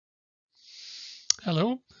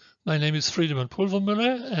Hello, my name is Friedemann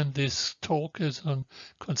PULVERMÜLLER, and this talk is on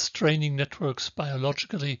constraining networks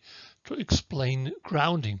biologically to explain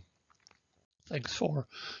grounding. Thanks for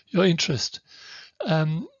your interest.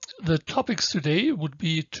 The topics today would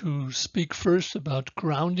be to speak first about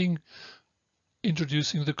grounding,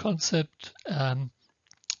 introducing the concept and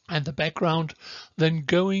the background, then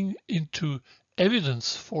going into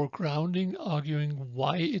evidence for grounding, arguing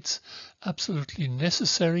why it's absolutely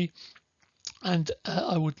necessary. And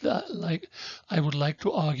I would like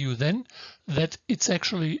to argue then that it's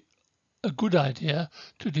actually a good idea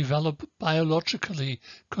to develop biologically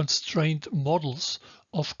constrained models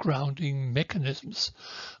of grounding mechanisms.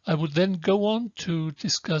 I would then go on to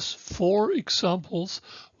discuss 4 examples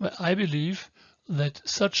where I believe that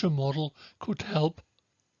such a model could help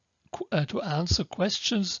to answer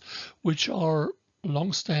questions which are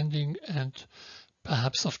long-standing and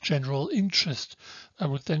perhaps of general interest. I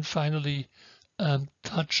would then finally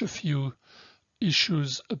touch a few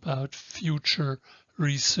issues about future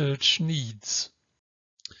research needs.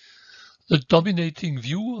 The dominating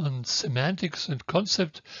view on semantics and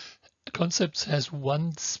concepts has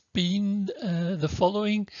once been the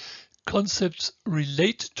following: concepts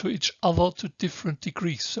relate to each other to different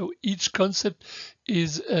degrees. So each concept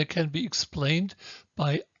can be explained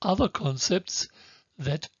by other concepts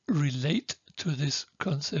that relate to this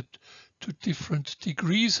concept to different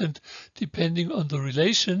degrees, and depending on the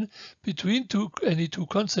relation between any two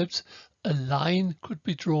concepts, a line could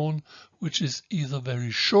be drawn which is either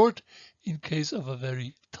very short in case of a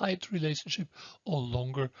very tight relationship or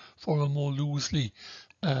longer for a more loosely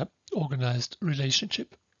organized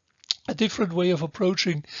relationship. A different way of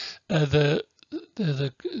approaching the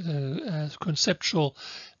conceptual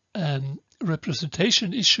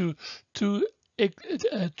representation issue to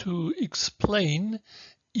explain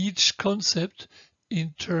each concept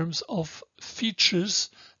in terms of features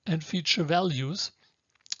and feature values,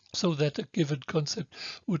 so that a given concept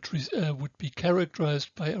would be characterized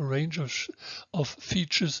by a range of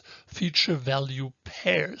feature value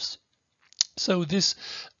pairs. So this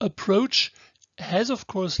approach has of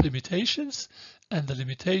course limitations, and the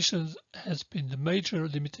major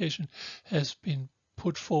limitation has been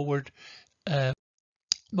put forward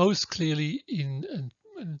most clearly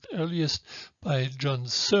and earliest by John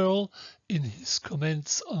Searle in his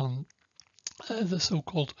comments on the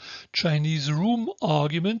so-called Chinese room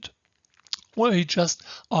argument, where he just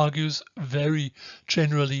argues very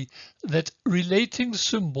generally that relating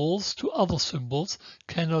symbols to other symbols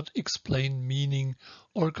cannot explain meaning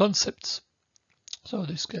or concepts. So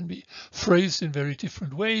this can be phrased in very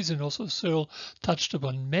different ways, and also Searle touched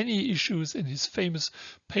upon many issues in his famous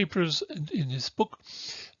papers and in his book.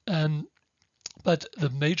 But the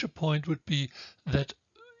major point would be that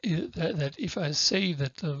if I say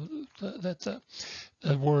that the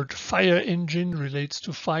word fire engine relates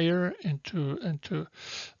to fire and to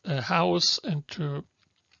a house and to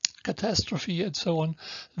catastrophe and so on,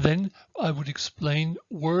 then I would explain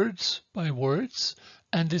words by words,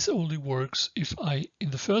 and this only works if I, in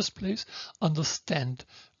the first place, understand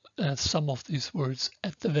some of these words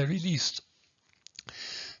at the very least.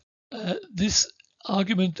 This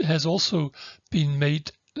argument has also been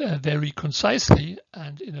made very concisely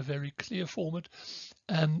and in a very clear format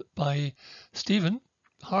by Stephen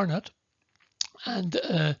Harnett, and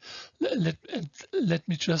let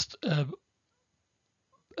me just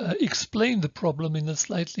explain the problem in a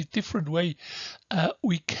slightly different way.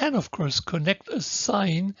 We can of course connect a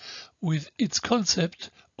sign with its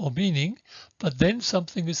concept or meaning, but then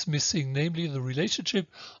something is missing, namely the relationship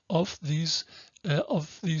of these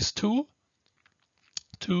two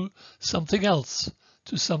to something else,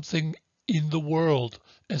 to something in the world,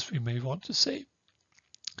 as we may want to say.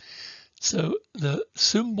 So the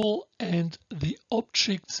symbol and the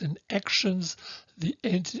objects and actions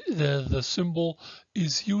the symbol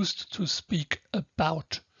is used to speak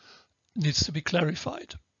about needs to be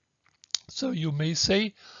clarified. So you may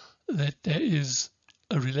say that there is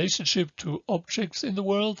a relationship to objects in the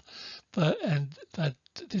world, and that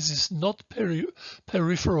this is not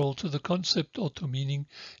peripheral to the concept or to meaning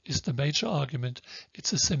is the major argument.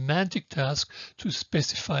 It's a semantic task to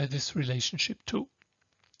specify this relationship too.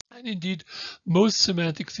 And indeed, most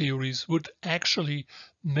semantic theories would actually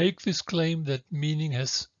make this claim that meaning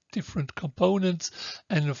has different components,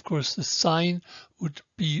 and of course the sign would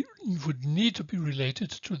need to be related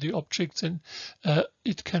to the objects, and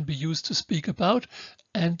it can be used to speak about,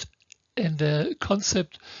 and the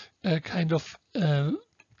concept kind of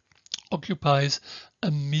occupies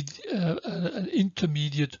an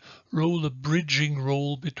intermediate role, a bridging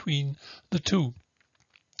role between the two.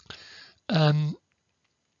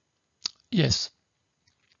 Yes,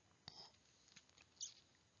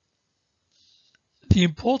 The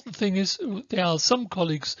important thing is there are some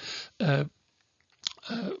colleagues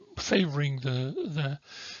favoring the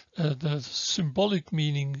symbolic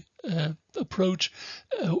meaning approach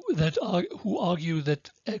who argue that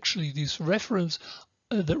actually these reference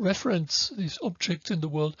these objects in the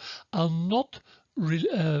world are not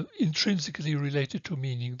intrinsically related to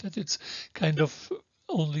meaning, that it's kind of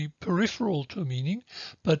only peripheral to meaning.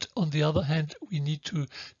 But on the other hand, we need to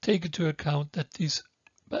take into account that these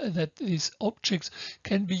objects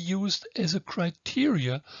can be used as a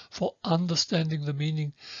criteria for understanding the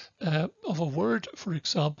meaning of a word. For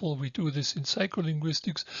example, we do this in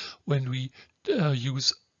psycholinguistics when we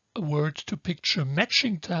use a word to picture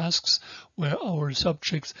matching tasks, where our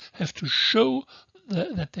subjects have to show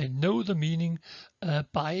that they know the meaning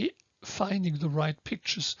by finding the right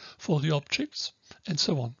pictures for the objects, and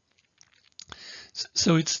so on.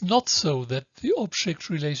 So it's not so that the object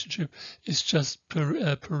relationship is just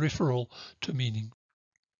peripheral to meaning.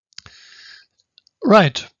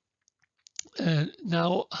 Right.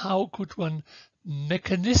 Now, how could one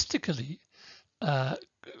mechanistically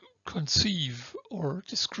conceive or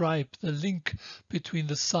describe the link between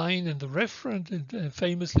the sign and the referent? And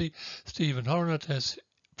famously, Stephen Harnett has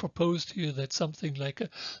proposed here that something like a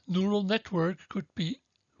neural network could be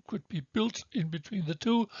built in between the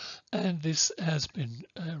two, and this has been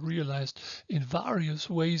realized in various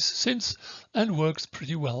ways since and works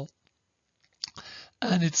pretty well.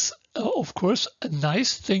 And it's of course a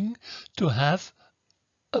nice thing to have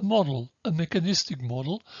a model, a mechanistic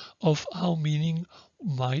model of how meaning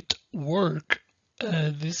might work.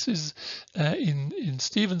 This is in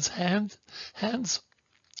Stephen's hands.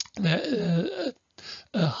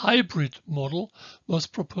 A hybrid model was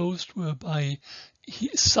proposed whereby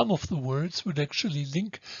some of the words would actually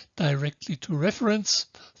link directly to reference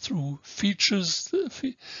through features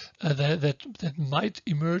that might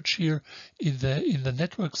emerge here in the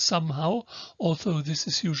network somehow, although this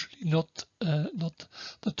is usually not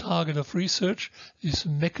the target of research. These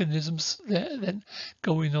mechanisms then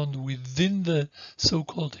going on within the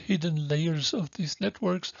so-called hidden layers of these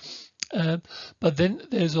networks. But then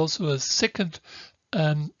there's also a second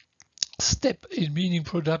step in meaning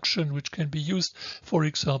production, which can be used, for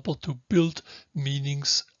example, to build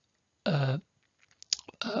meanings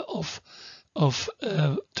of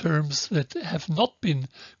terms that have not been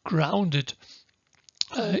grounded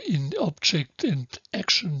in object and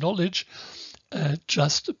action knowledge,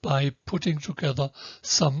 just by putting together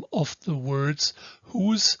some of the words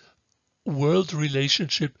whose world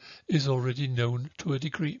relationship is already known to a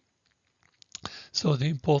degree. So the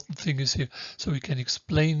important thing is here, so we can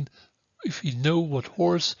explain, if we know what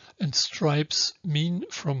horse and stripes mean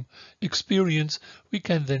from experience, we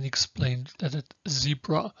can then explain that a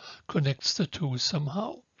zebra connects the two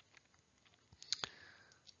somehow.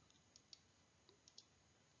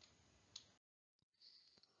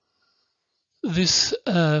 This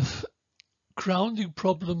grounding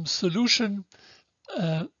problem solution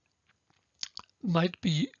might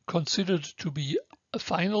be considered to be a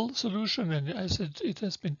final solution, and as it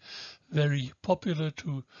has been very popular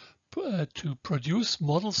to produce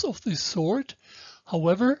models of this sort.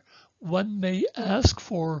 However, one may ask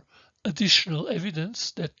for additional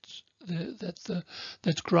evidence that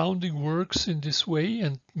grounding works in this way,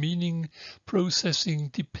 and meaning processing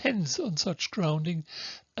depends on such grounding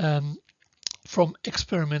from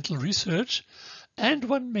experimental research. And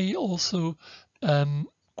one may also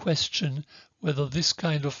question whether this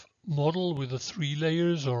kind of model with the 3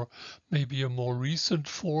 layers, or maybe a more recent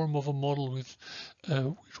form of a model with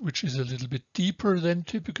which is a little bit deeper than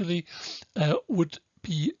typically, would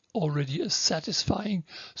be already a satisfying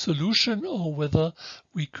solution, or whether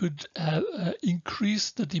we could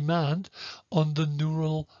increase the demand on the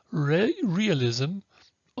neural realism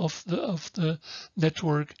of the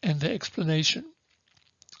network and the explanation.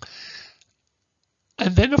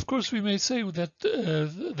 And then, of course, we may say that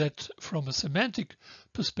that from a semantic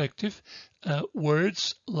perspective,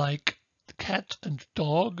 words like cat and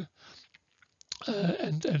dog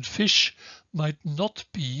and fish might not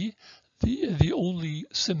be the only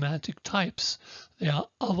semantic types. There are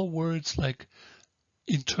other words like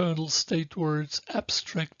internal state words,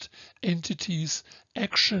 abstract entities,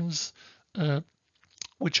 actions,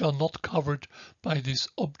 which are not covered by this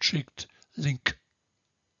object link.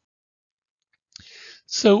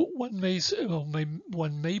 So one may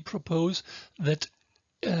propose that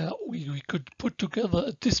we could put together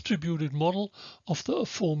a distributed model of the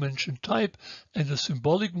aforementioned type and a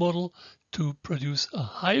symbolic model to produce a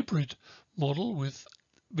hybrid model with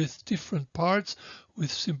with different parts,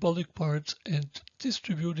 with symbolic parts and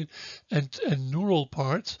distributed and neural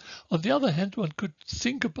parts. On the other hand, one could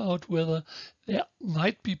think about whether there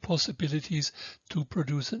might be possibilities to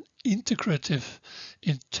produce an integrative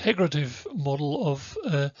model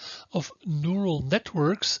of neural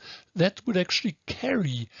networks that would actually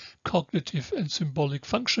carry cognitive and symbolic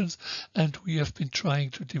functions. And we have been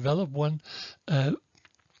trying to develop one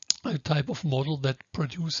a type of model that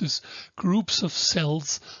produces groups of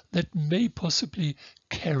cells that may possibly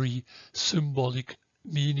carry symbolic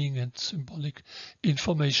meaning and symbolic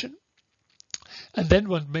information. And then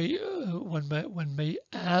one may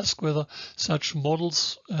ask whether such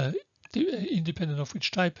models, independent of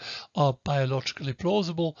which type, are biologically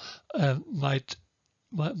plausible,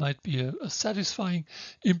 might be a satisfying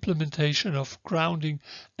implementation of grounding,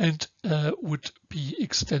 and would be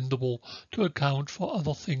extendable to account for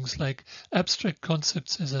other things like abstract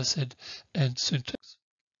concepts, as I said, and syntax.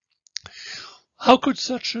 How could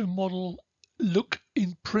such a model look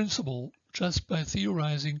in principle? Just by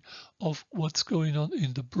theorizing of what's going on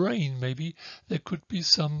in the brain, maybe there could be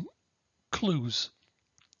some clues.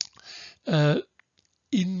 In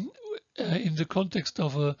the context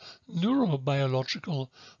of a neurobiological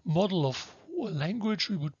model of language,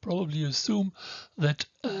 we would probably assume that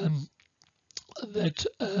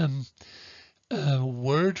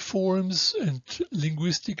word forms and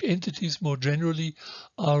linguistic entities more generally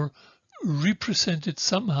are represented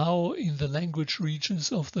somehow in the language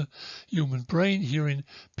regions of the human brain, here in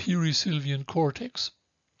perisylvian cortex.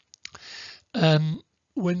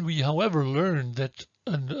 When we, however, learn that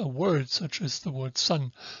a word such as the word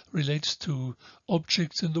sun relates to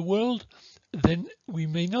objects in the world, then we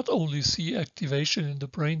may not only see activation in the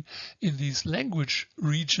brain in these language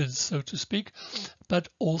regions, so to speak, but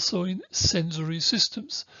also in sensory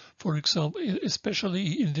systems. For example,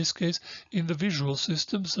 especially in this case, in the visual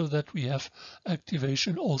system, so that we have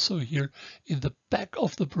activation also here in the back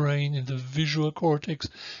of the brain, in the visual cortex,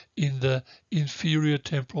 in the inferior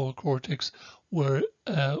temporal cortex, where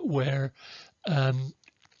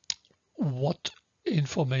what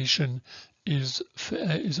information is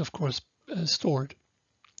of course stored.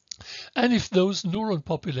 And if those neuron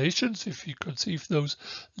populations, if you conceive those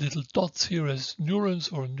little dots here as neurons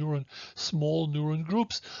or small neuron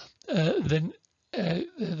groups, then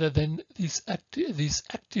these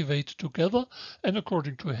activate together, and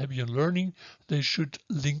according to Hebbian learning, they should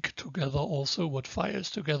link together also. What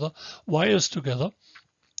fires together wires together.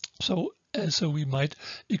 So we might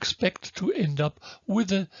expect to end up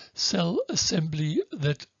with a cell assembly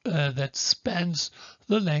that spans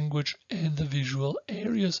the language and the visual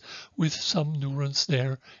areas, with some neurons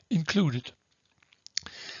there included.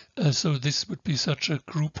 So this would be such a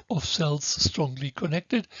group of cells strongly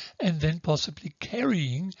connected, and then possibly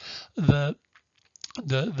carrying the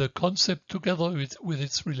concept together with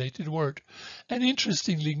its related word. And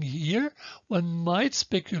interestingly here, one might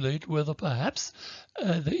speculate whether perhaps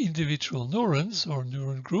the individual neurons or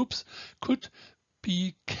neuron groups could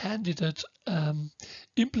be candidate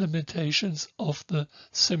implementations of the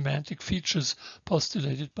semantic features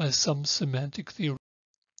postulated by some semantic theory.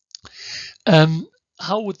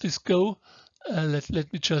 How would this go? Let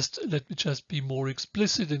me just be more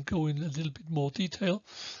explicit and go in a little bit more detail.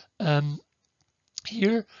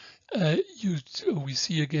 Here we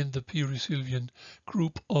see again the perisylvian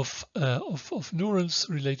group of neurons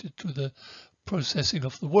related to the processing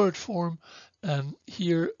of the word form.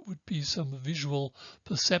 Here would be some visual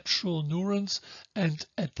perceptual neurons, and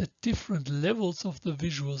at the different levels of the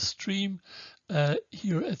visual stream,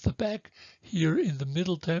 here at the back, here in the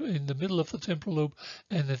middle of the temporal lobe,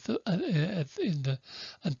 and in the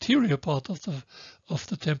anterior part of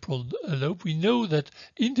the temporal lobe, we know that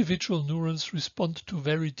individual neurons respond to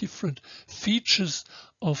very different features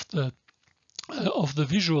of the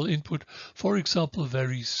visual input. For example,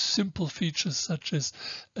 very simple features such as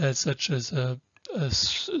a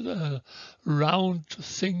round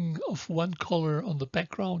thing of one color on the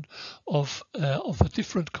background of a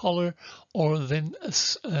different color, or then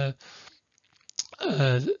a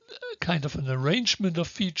kind of an arrangement of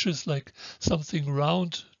features like something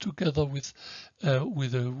round together with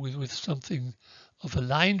something of a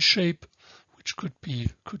line shape, which could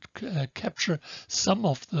capture some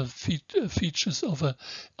of the features of a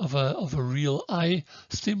real eye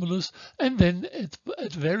stimulus. And then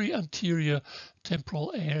at very anterior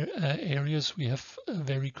temporal areas, we have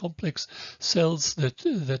very complex cells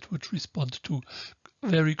that would respond to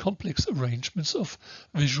very complex arrangements of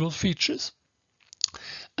visual features.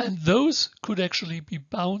 And those could actually be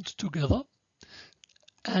bound together.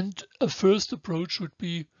 And a first approach would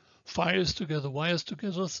be wires together,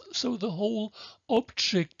 so the whole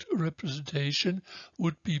object representation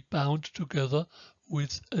would be bound together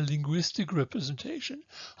with a linguistic representation.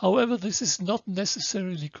 However, this is not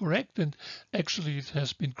necessarily correct, and actually it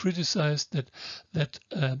has been criticized that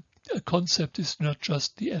a concept is not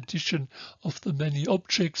just the addition of the many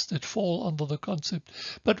objects that fall under the concept,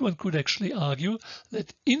 but one could actually argue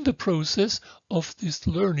that in the process of this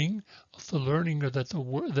learning,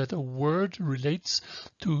 that a word relates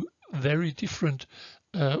to very different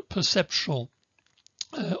perceptual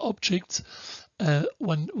objects,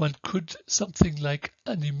 one could see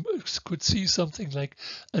something like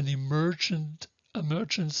an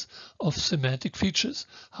emergence of semantic features.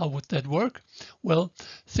 How would that work? Well,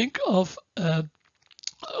 think of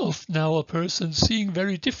now a person seeing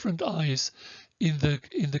very different eyes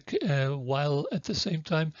while at the same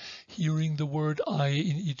time hearing the word "I"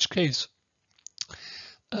 in each case.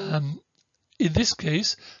 In this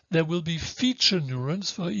case, there will be feature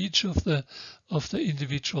neurons for each of the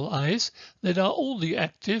individual eyes that are only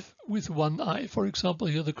active with one eye. For example,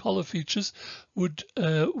 here the color features would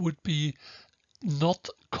be not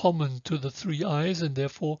common to the three eyes, and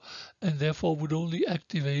therefore would only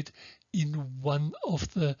activate in one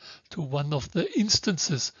of the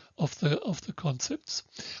instances of the concepts.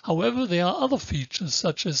 However, there are other features,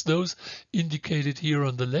 such as those indicated here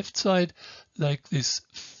on the left side, like this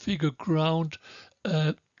figure ground,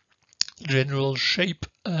 general shape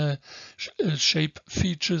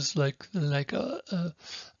features, like the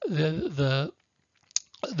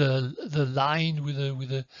line with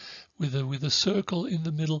a circle in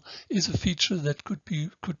the middle is a feature that could be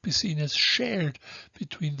seen as shared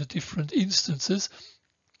between the different instances,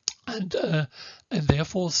 and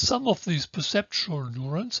therefore some of these perceptual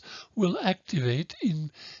neurons will activate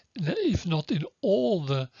if not in all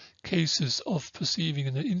the cases of perceiving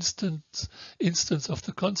an instance of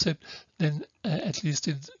the concept, then at least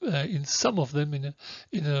in some of them, in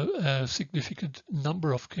a significant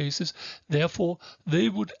number of cases. Therefore, they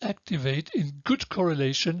would activate in good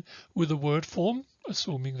correlation with the word form,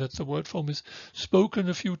 assuming that the word form is spoken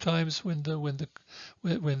a few times when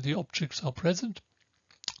the objects are present,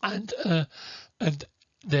 and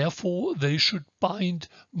therefore they should bind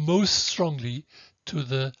most strongly to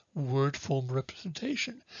the word form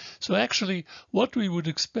representation. So actually what we would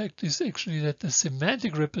expect is actually that the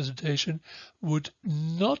semantic representation would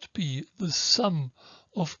not be the sum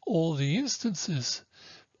of all the instances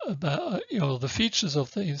about the features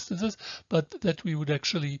of the instances, but that we would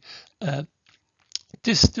actually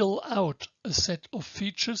distill out a set of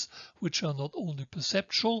features which are not only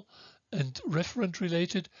perceptual and referent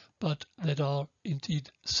related, but that are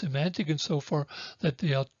indeed semantic insofar that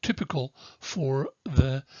they are typical for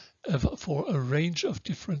a range of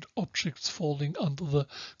different objects falling under the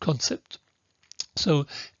concept. So,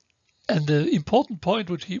 and the important point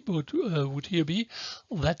would here be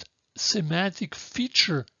that semantic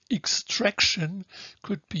feature extraction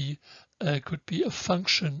could be a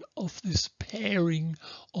function of this pairing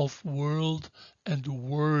of world and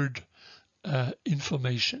word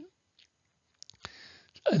information.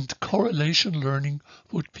 And correlation learning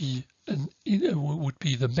would be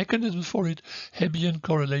the mechanism for it. Hebbian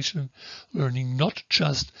correlation learning, not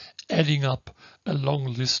just adding up a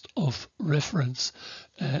long list of reference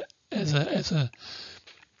as an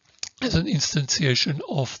instantiation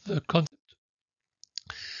of the concept.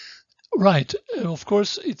 Right. Of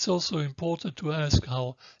course, it's also important to ask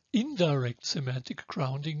how indirect semantic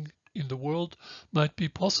grounding in the world might be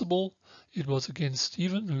possible. It was again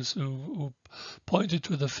Stephen who pointed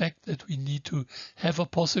to the fact that we need to have a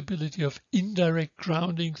possibility of indirect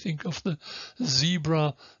grounding. Think of the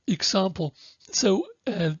zebra example. So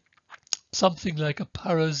something like a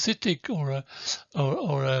parasitic or a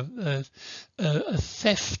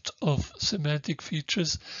theft of semantic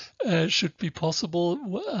features should be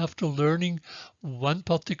possible after learning one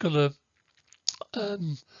particular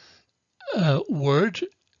word.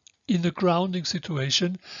 In a grounding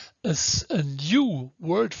situation, a new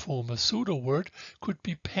word form, a pseudo word, could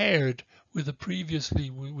be paired with a previously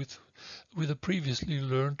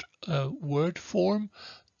learned word form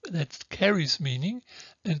that carries meaning,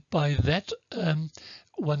 and by that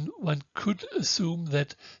one could assume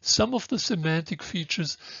that some of the semantic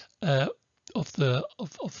features of the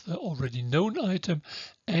already known item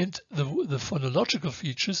and the phonological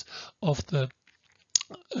features of the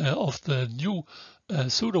new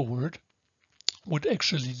pseudo word would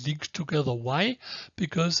actually link together. Why?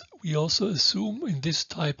 Because we also assume in this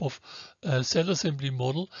type of cell assembly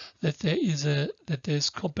model that there's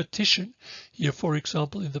competition. Here, for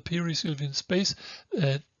example, in the Peary-Sylvian space,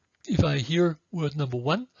 if I hear word number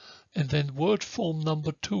 1, and then word form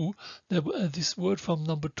number 2, this word form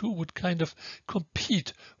number 2 would kind of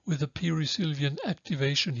compete with the perisylvian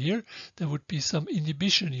activation here. There would be some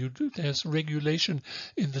inhibition. There's regulation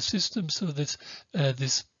in the system, so this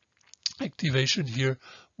activation here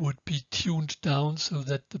would be tuned down so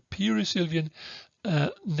that the perisylvian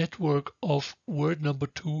network of word number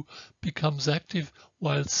 2 becomes active,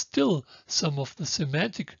 while still some of the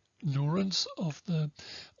semantic neurons of the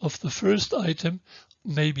first item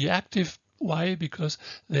may be active. Why? Because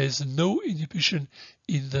there's no inhibition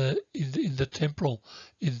in the temporal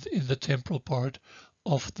part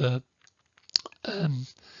of the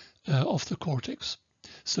cortex.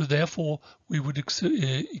 So therefore, we would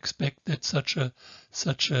expect that such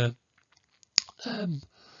a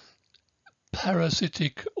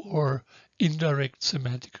parasitic or indirect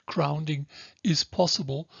semantic grounding is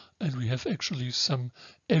possible, and we have actually some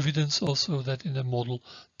evidence also that in a model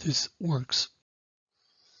this works.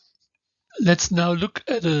 Let's now look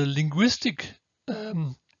at a linguistic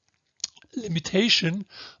limitation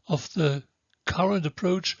of the current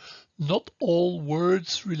approach. Not all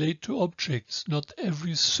words relate to objects. Not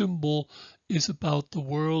every symbol is about the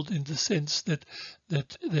world in the sense that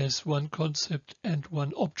there's one concept and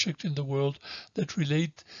one object in the world that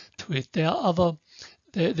relate to it. There are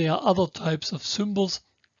other types of symbols,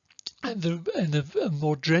 and a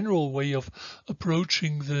more general way of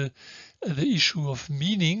approaching the issue of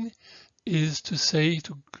meaning is to say,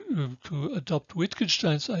 to adopt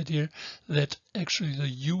Wittgenstein's idea that actually the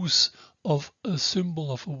use of a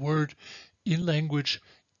symbol, of a word in language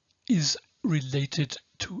is related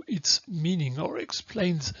to its meaning or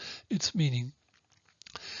explains its meaning.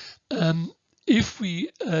 If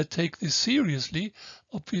we take this seriously,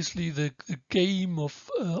 obviously the game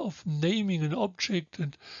of naming an object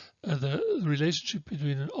and the relationship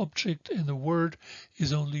between an object and a word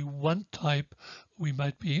is only one type we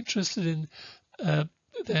might be interested in.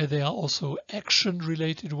 There are also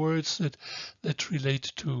action-related words that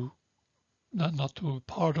relate to not to a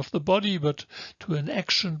part of the body, but to an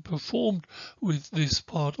action performed with this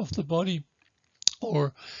part of the body.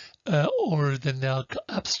 Or then there are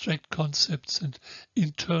abstract concepts and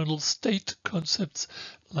internal state concepts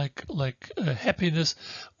like happiness,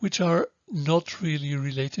 which are not really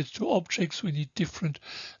related to objects. We need different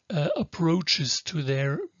approaches to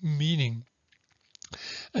their meaning.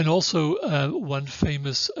 And also one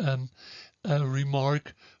famous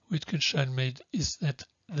remark Wittgenstein made is that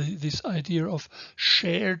this idea of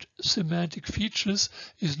shared semantic features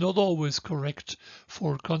is not always correct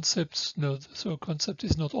for concepts. No, so a concept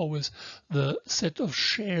is not always the set of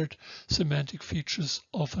shared semantic features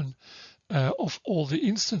of all the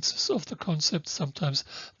instances of the concept. Sometimes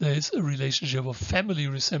there is a relationship of family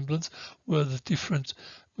resemblance where the different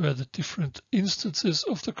instances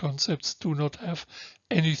of the concepts do not have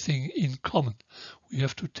anything in common. We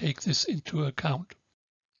have to take this into account.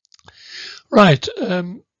 Right,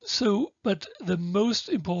 but the most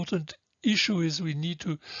important issue is we need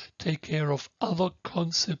to take care of other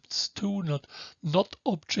concepts too, not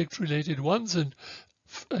object-related ones, and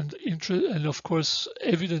of course,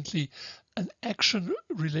 evidently, an action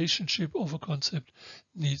relationship of a concept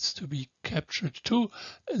needs to be captured too.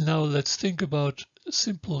 Now let's think about a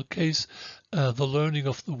simple case, the learning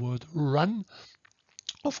of the word run.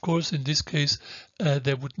 Of course, in this case,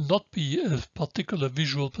 there would not be a particular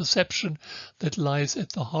visual perception that lies at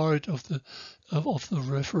the heart of the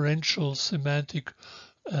referential semantic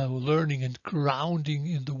learning and grounding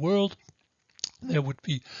in the world. There would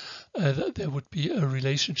be a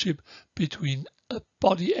relationship between a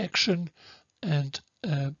body action and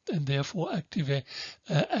therefore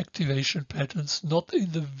activation patterns, not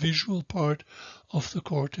in the visual part of the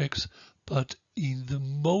cortex, but in the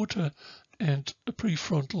motor and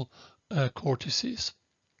prefrontal cortices.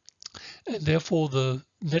 And therefore the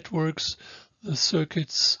networks, the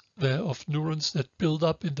circuits of neurons that build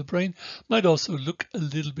up in the brain might also look a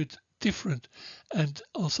little bit different, and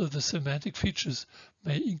also the semantic features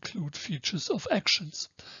may include features of actions,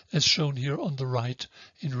 as shown here on the right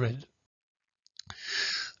in red.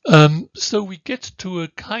 So we get to a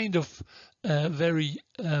kind of very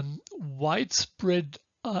widespread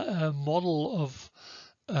model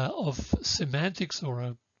of semantics, or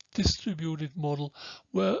a distributed model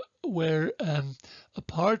where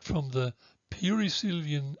apart from the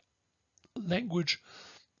perisylvian language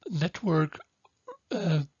network,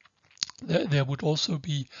 there would also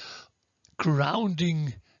be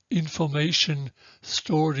grounding information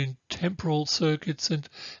stored in temporal circuits and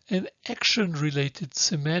action-related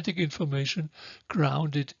semantic information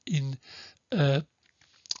grounded in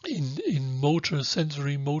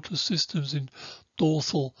sensory motor systems in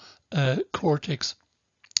dorsal cortex.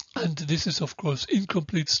 And this is, of course,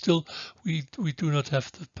 incomplete still. We do not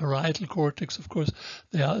have the parietal cortex. Of course,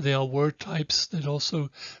 there are word types that also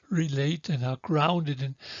relate and are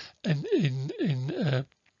grounded in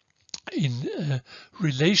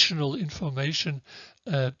relational information.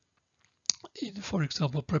 In, for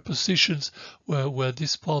example, prepositions, where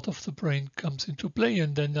this part of the brain comes into play,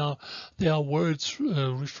 and then now there are words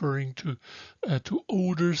referring to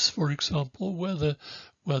odors, for example, where the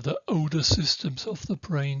odor systems of the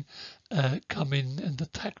brain come in, and the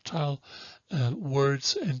tactile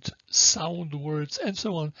words and sound words and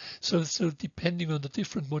so on. So depending on the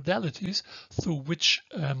different modalities through which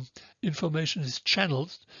information is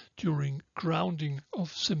channeled during grounding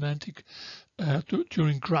of semantic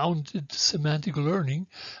during grounded semantic learning,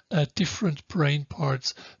 different brain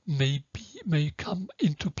parts may come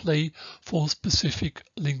into play for specific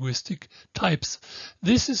linguistic types.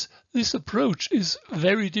 This approach is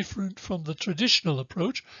very different from the traditional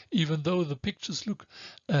approach, even though the pictures look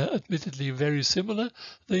admittedly very similar.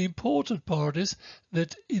 The important part is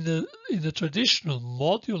that in a traditional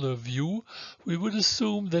modular view, we would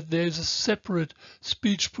assume that there is a separate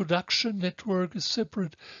speech production network, a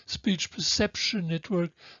separate speech perception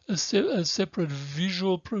network, a separate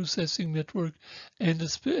visual processing network, and a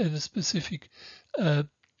specific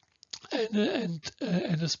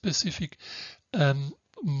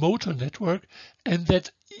motor network, and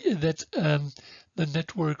that the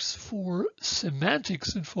networks for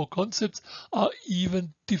semantics and for concepts are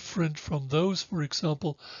even different from those. For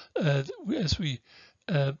example, as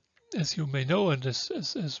you may know, and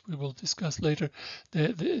as we will discuss later,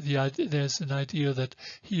 there's an idea that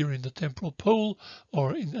here in the temporal pole,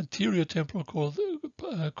 or in anterior temporal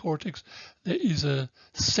cortex, there is a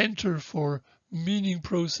center for meaning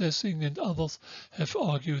processing, and others have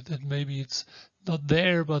argued that maybe it's not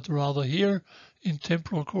there but rather here in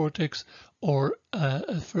temporal cortex, or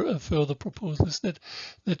a further proposal is that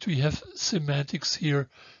we have semantics here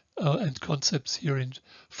and concepts here in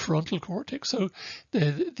frontal cortex. So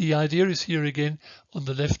the idea is here again, on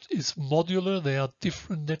the left is modular. There are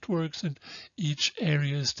different networks and each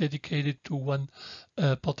area is dedicated to one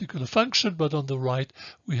particular function, but on the right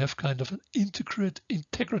we have kind of an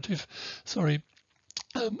integrative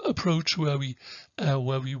approach where we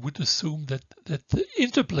would assume that the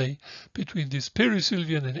interplay between these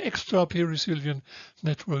perisylvian and extra perisylvian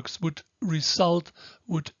networks would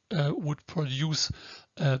produce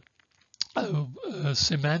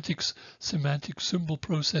semantic symbol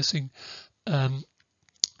processing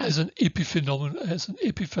as an epiphenomenon,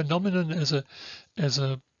 as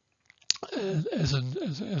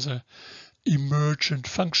a emergent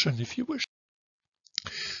function, if you wish.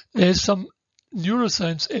 There's some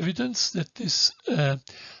neuroscience evidence that this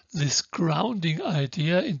grounding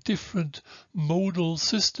idea in different modal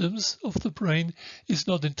systems of the brain is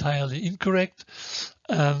not entirely incorrect.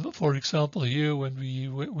 For example, here when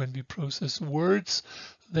we process words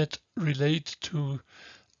that relate to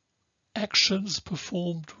actions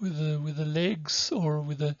performed with the legs or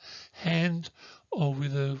with a hand or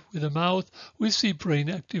with a mouth, we see brain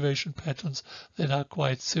activation patterns that are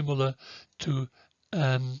quite similar to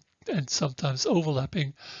and sometimes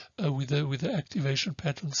overlapping with the activation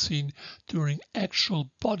patterns seen during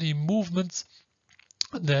actual body movements,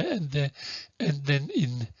 and then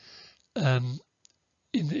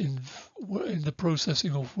in the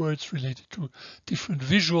processing of words related to different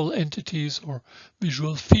visual entities or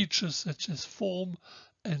visual features such as form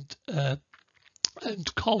and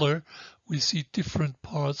color, we see different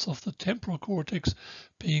parts of the temporal cortex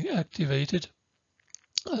being activated.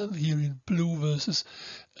 Here in blue versus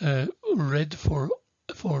red for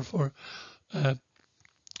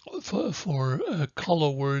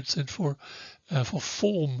color words and for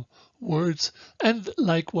form words, and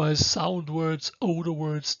likewise sound words, odor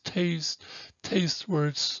words, taste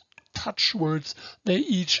words, touch words. They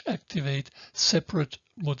each activate separate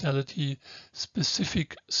modality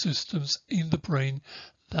specific systems in the brain,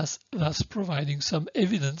 thus providing some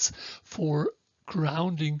evidence for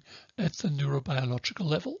grounding at the neurobiological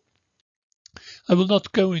level. I will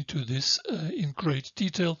not go into this in great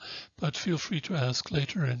detail, but feel free to ask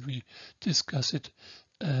later and we discuss it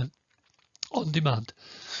on demand.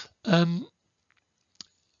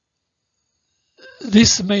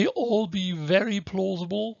 This may all be very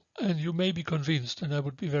plausible and you may be convinced, and I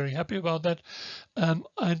would be very happy about that.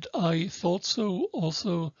 And I thought so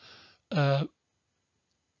also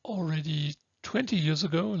already 20 years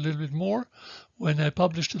ago, a little bit more, when I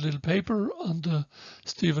published a little paper under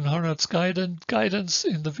Stephen Harnard's guidance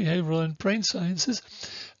in the behavioral and brain sciences,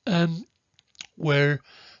 where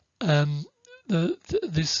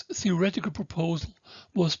this theoretical proposal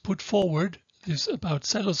was put forward this about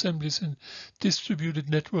cell assemblies in distributed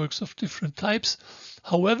networks of different types.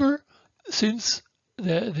 However, since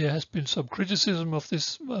there has been some criticism of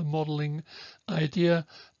this modeling idea,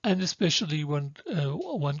 and especially one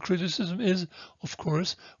criticism is, of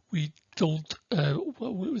course, we don't.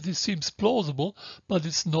 This seems plausible, but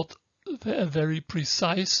it's not very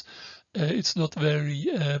precise. It's not very.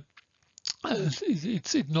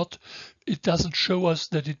 It doesn't show us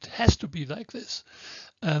that it has to be like this.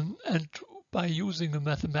 And by using a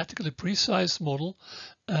mathematically precise model,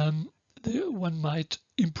 one might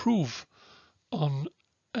improve on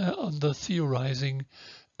the theorizing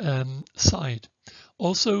side.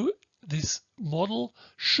 Also, this model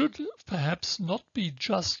should perhaps not be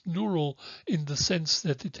just neural in the sense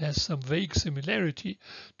that it has some vague similarity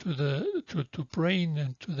to the brain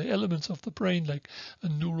and to the elements of the brain, like a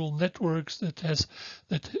neural networks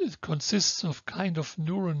that consists of kind of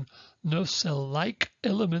nerve cell-like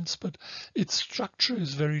elements, but its structure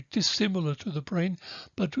is very dissimilar to the brain.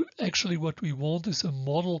 But actually what we want is a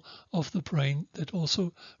model of the brain that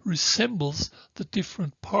also resembles the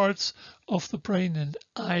different parts of the brain, and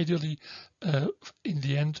ideally in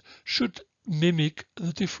the end should mimic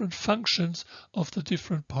the different functions of the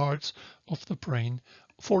different parts of the brain,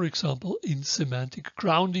 for example in semantic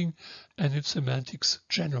grounding and in semantics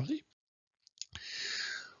generally.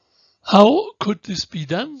 How could this be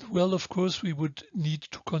done? Well, of course, we would need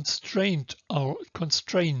to constrain our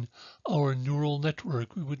neural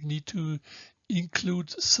network. We would need to include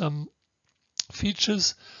some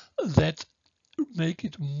features that make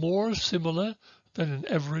it more similar than an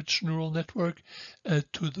average neural network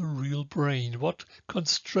to the real brain. What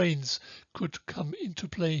constraints could come into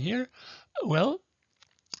play here? Well,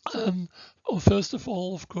 first of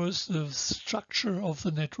all, of course, the structure of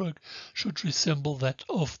the network should resemble that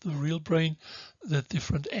of the real brain. The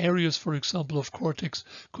different areas, for example, of cortex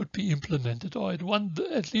could be implemented, or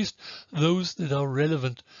at least those that are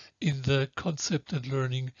relevant in the concept and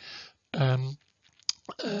learning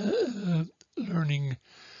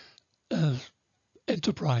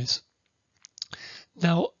enterprise.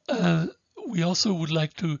 Now, we also would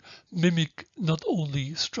like to mimic not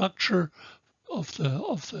only structure of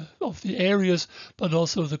the areas, but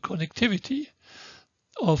also the connectivity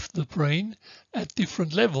of the brain at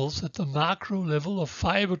different levels. At the macro level of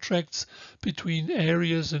fiber tracts between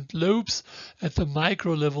areas and lobes, at the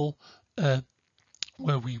micro level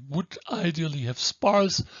where we would ideally have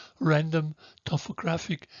sparse, random,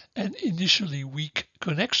 topographic, and initially weak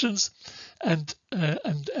connections, and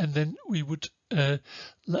then we would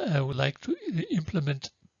like to implement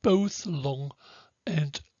both long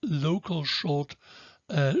and local short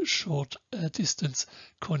distance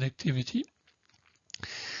connectivity.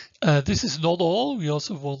 This is not all. We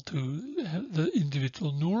also want to have the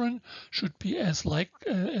individual neuron should be as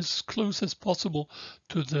close as possible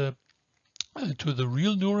to the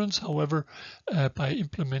real neurons. However, by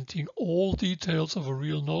implementing all details of a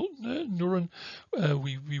real neuron,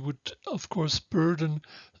 we would of course burden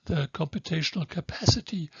the computational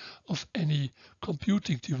capacity of any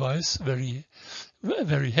computing device very,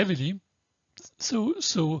 very heavily.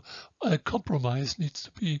 So a compromise needs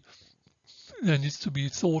to be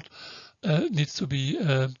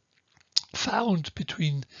found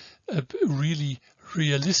between really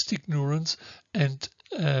realistic neurons and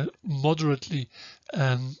moderately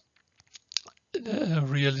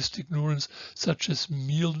realistic neurons, such as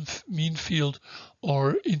mean field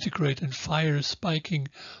or integrate and fire spiking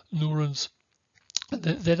neurons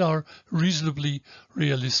that are reasonably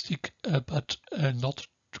realistic, but not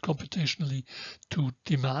computationally too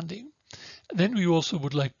demanding. Then we also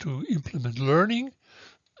would like to implement learning,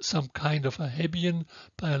 some kind of a Hebbian,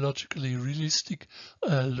 biologically realistic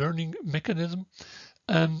learning mechanism.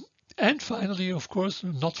 And finally, of course,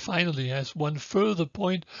 not finally, as one further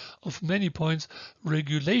point of many points,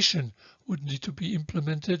 regulation would need to be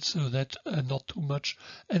implemented so that not too much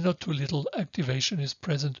and not too little activation is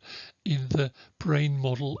present in the brain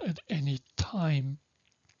model at any time.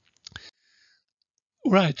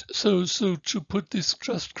 Right, so to put this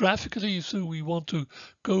just graphically, so we want to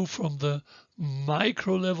go from the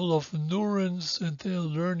micro level of neurons and their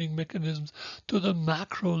learning mechanisms to the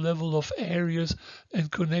macro level of areas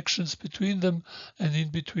and connections between them, and in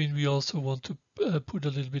between we also want to put a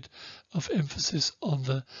little bit of emphasis on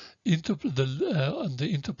the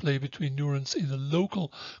interplay between neurons in the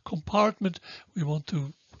local compartment. We want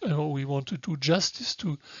to do justice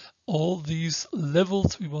to all these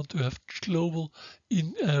levels. We want to have global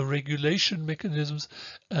regulation mechanisms,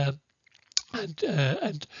 and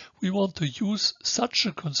we want to use such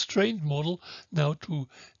a constrained model now to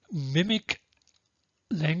mimic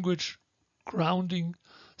language, grounding,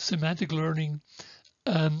 semantic learning,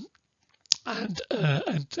 and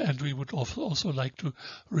we would also like to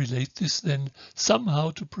relate this then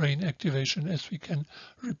somehow to brain activation, as we can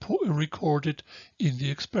record it in the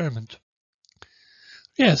experiment.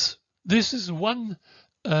 Yes, this is one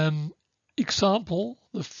example,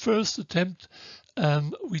 the first attempt.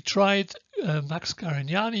 We tried, Max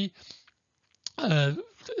Carignani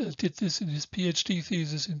did this in his PhD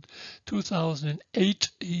thesis in 2008.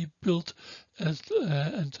 He built,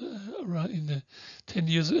 around 10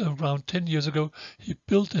 years ago, he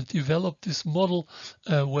built and developed this model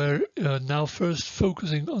where now first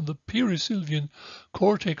focusing on the perisylvian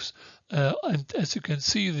cortex. And as you can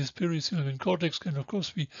see, this perisylvian cortex can of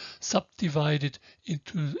course be subdivided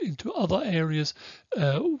into other areas.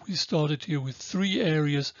 We started here with 3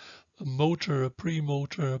 areas: a motor, a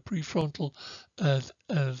premotor, a prefrontal, a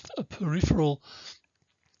peripheral,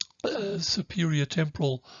 superior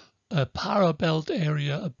temporal, a parabelt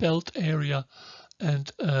area, a belt area,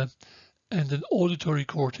 and an auditory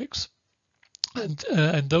cortex.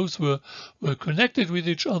 And those were connected with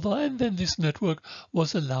each other, and then this network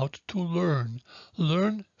was allowed to learn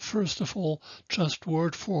first of all just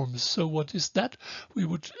word forms. So what is that? We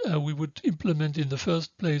would implement in the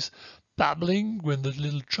first place babbling. When the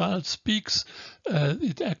little child speaks,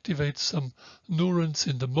 it activates some neurons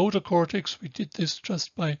in the motor cortex. We did this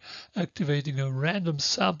just by activating a random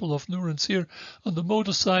sample of neurons here on the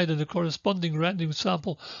motor side and a corresponding random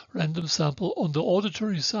sample on the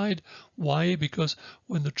auditory side. Why? Because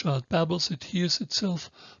when the child babbles, it hears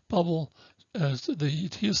itself babble.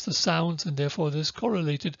 It hears the sounds, and therefore there's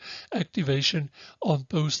correlated activation on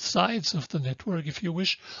both sides of the network, if you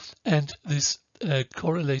wish. And this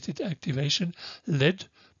correlated activation led,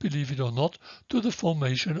 believe it or not, to the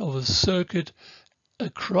formation of a circuit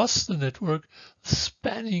across the network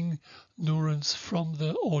spanning neurons from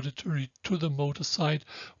the auditory to the motor side,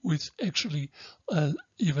 with actually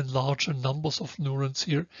even larger numbers of neurons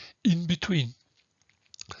here in between.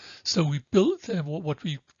 So we built, what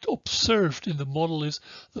we observed in the model is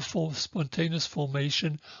the spontaneous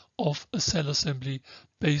formation of a cell assembly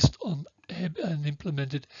based on an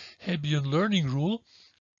implemented Hebbian learning rule.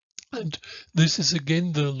 And this is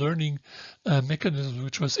again the learning mechanism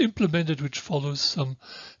which was implemented, which follows some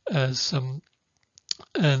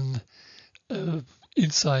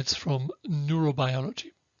insights from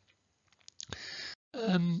neurobiology.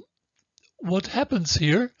 What happens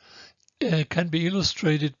here can be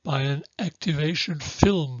illustrated by an activation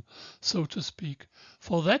film, so to speak.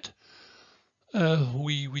 For that,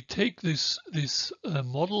 we take this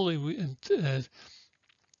model, and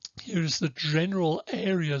here is the general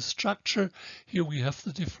area structure. Here we have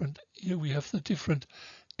the different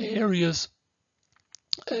areas,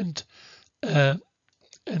 and the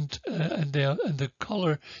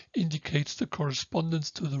color indicates the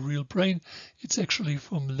correspondence to the real brain. It's actually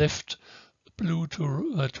from left blue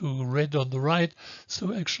to red on the right.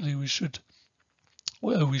 So actually we should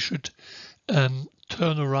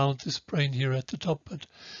turn around this brain here at the top, but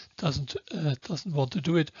doesn't want to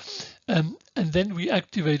do it. And then we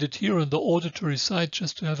activate it here on the auditory side,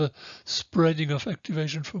 just to have a spreading of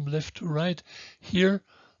activation from left to right here.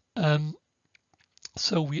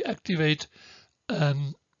 So we activate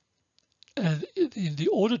in the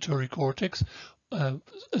auditory cortex,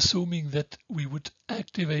 assuming that we would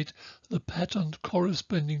activate the pattern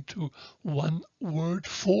corresponding to one word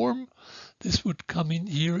form. This would come in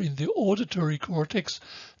here in the auditory cortex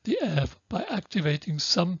by activating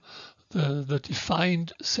the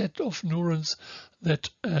defined set of neurons that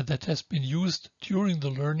has been used during the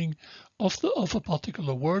learning of a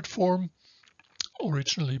particular word form.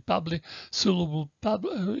 Originally babbling, syllable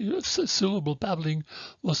babbling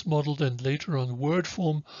was modeled, and later on word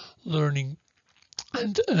form learning.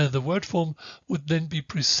 And the word form would then be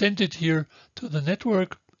presented here to the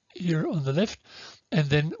network here on the left, and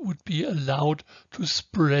then would be allowed to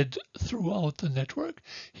spread throughout the network.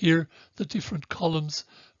 Here the different columns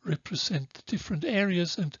represent the different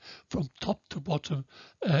areas, and from top to bottom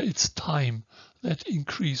it's time that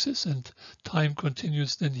increases, and time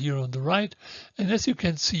continues then here on the right. And as you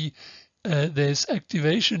can see, there's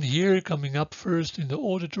activation here coming up first in the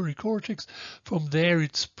auditory cortex. From there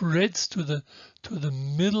it spreads to the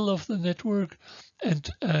middle of the network, and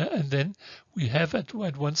then we have at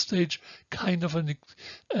one stage kind of an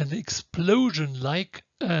explosion-like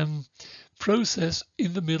process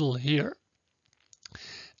in the middle here.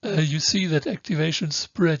 You see that activation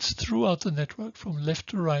spreads throughout the network from left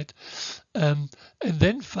to right. And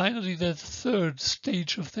then finally the third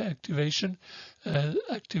stage of the activation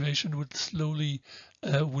would slowly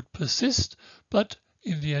would persist, but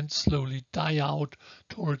in the end slowly die out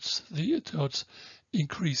towards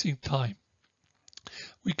increasing time.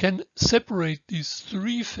 We can separate these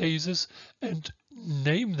three phases and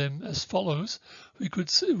name them as follows. We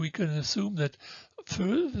can assume that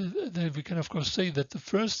we can of course say that the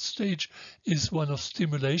first stage is one of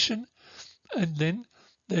stimulation, and then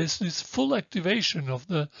there's this full activation of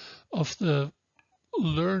the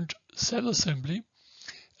learned cell assembly,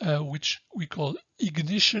 which we call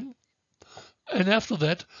ignition. And after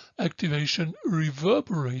that, activation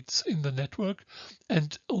reverberates in the network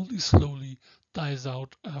and only slowly dies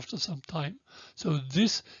out after some time. So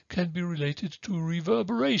this can be related to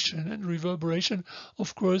reverberation, and reverberation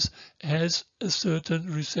of course has a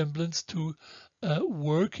certain resemblance to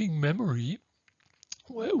working memory,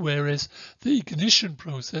 whereas the ignition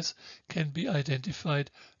process can be identified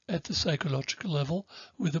at the psychological level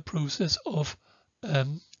with a process of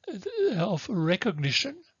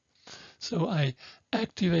recognition. So I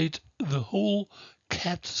activate the whole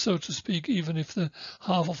cat, so to speak, even if the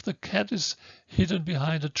half of the cat is hidden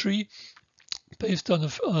behind a tree, based on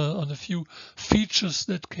a few features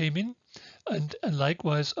that came in, and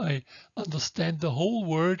likewise I understand the whole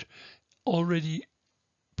word already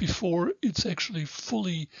before it's actually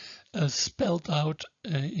fully spelled out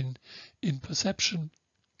in perception.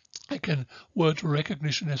 I can word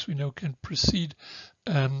recognition, as we know, can precede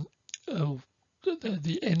the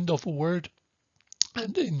end of a word,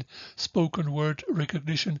 and in spoken word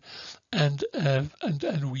recognition, and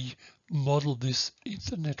we model this in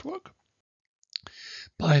the network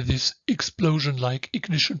by this explosion-like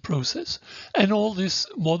ignition process. And all this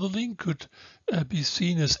modeling could be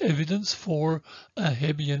seen as evidence for a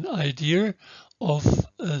Hebbian idea of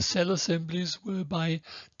cell assemblies whereby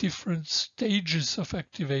different stages of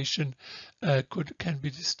activation can be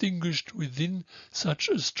distinguished within such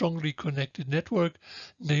a strongly connected network,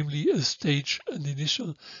 namely an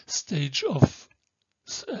initial stage of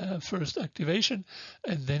first activation,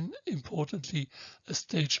 and then importantly a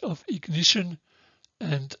stage of ignition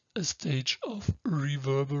and a stage of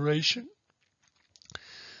reverberation.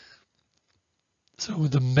 So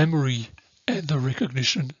the memory and the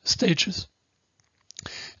recognition stages.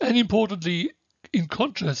 And importantly, in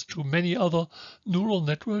contrast to many other neural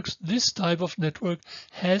networks, this type of network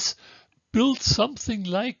has built something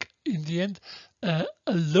like, in the end, a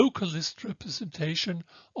localist representation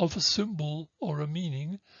of a symbol or a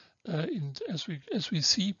meaning, as we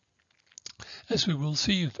will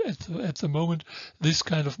see at the moment. This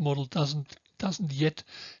kind of model doesn't yet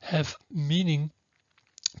have meaning,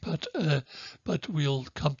 but we'll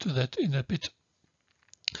come to that in a bit.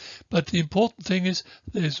 But the important thing is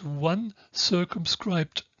there's one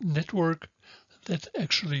circumscribed network that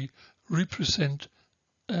actually represents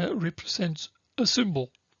a symbol,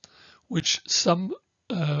 which some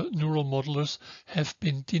neural modelers have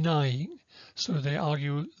been denying. So they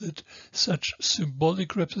argue that such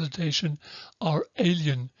symbolic representation are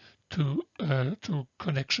alien to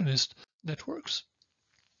connectionist networks.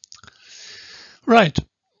 Right.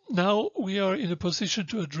 Now we are in a position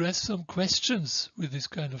to address some questions with this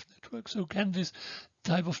kind of network. So can this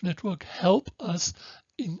type of network help us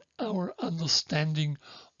in our understanding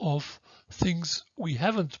of things we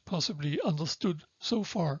haven't possibly understood so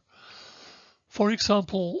far? For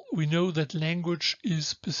example, we know that language is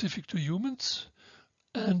specific to humans,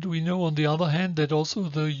 and we know on the other hand that also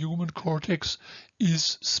the human cortex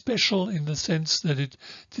is special in the sense that it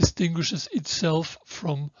distinguishes itself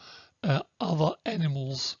from other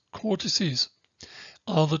animals' cortices.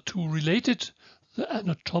 Are the two related? The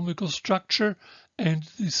anatomical structure and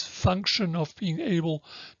this function of being able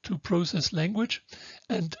to process language.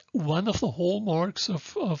 And one of the hallmarks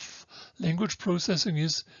of language processing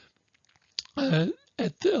is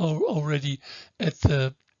already at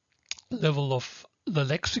the level of the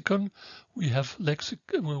lexicon. We can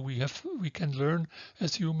learn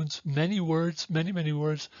as humans many words, many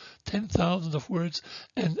words, 10,000 of words,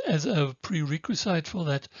 and as a prerequisite for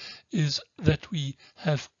that is that we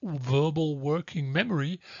have verbal working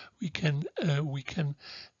memory. We can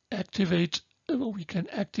activate a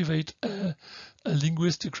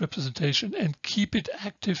linguistic representation and keep it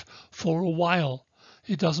active for a while.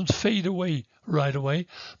 It doesn't fade away right away,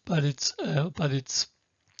 but it's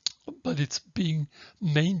being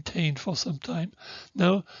maintained for some time.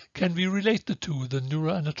 Now, can we relate the two, the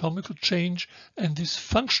neuroanatomical change and this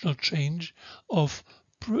functional change of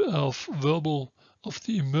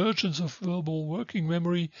the emergence of verbal working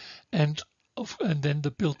memory and then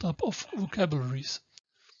the build-up of vocabularies?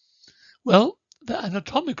 Well, the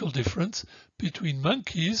anatomical difference between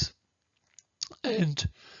monkeys and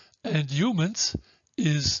humans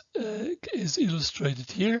is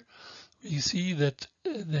illustrated here. we see that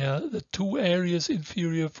there are the two areas,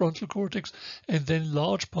 inferior frontal cortex and then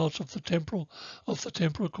large parts of the temporal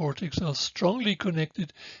cortex, are strongly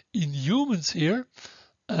connected in humans here,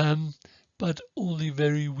 but only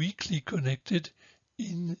very weakly connected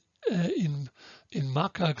in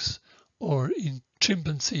macaques or in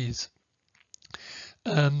chimpanzees.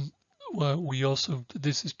 Well, we also,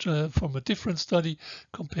 this is from a different study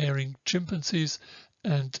comparing chimpanzees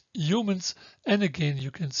and humans, and again you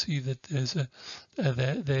can see that there's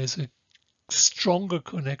a stronger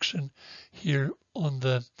connection here on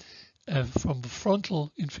the from the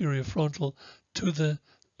frontal, inferior frontal, to the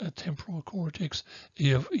temporal cortex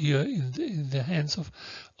here in the hands of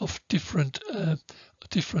different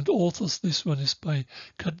authors. This one is by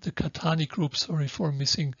the Catani group. Sorry for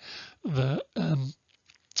missing the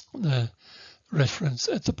reference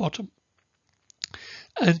at the bottom.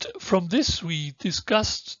 And from this we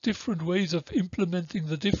discussed different ways of implementing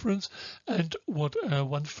the difference, and what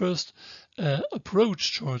one first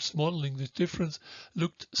approach towards modeling the difference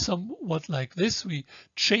looked somewhat like this. We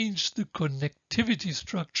changed the connectivity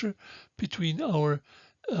structure between our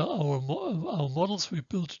models. We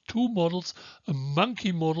built two models, a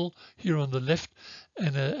monkey model here on the left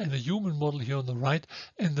and a human model here on the right,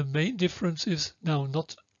 and the main difference is now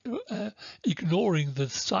not ignoring the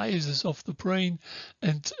sizes of the brain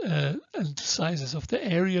and sizes of the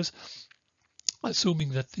areas, assuming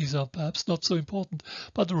that these are perhaps not so important,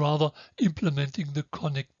 but rather implementing the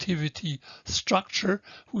connectivity structure,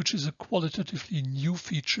 which is a qualitatively new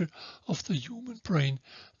feature of the human brain.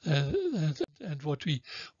 And what we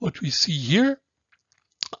see here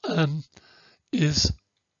is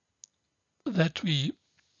that we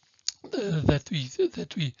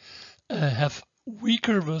have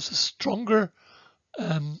weaker versus stronger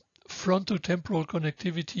frontotemporal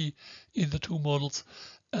connectivity in the two models.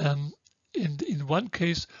 In one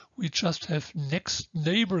case, we just have next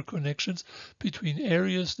neighbor connections between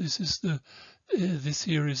areas. This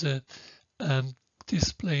here is a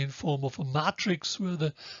display in form of a matrix where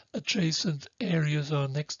the adjacent areas are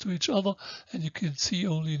next to each other, and you can see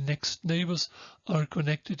only next neighbors are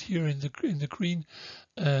connected here in the green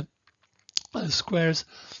squares,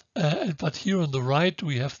 but here on the right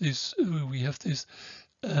we have this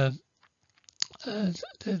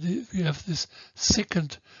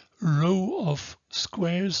second row of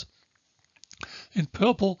squares in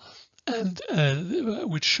purple, and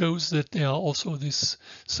which shows that there are also these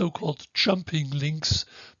so-called jumping links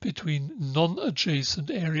between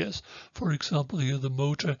non-adjacent areas. For example, here the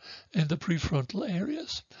motor and the prefrontal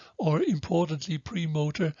areas, or importantly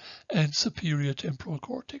premotor and superior temporal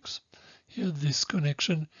cortex. Here this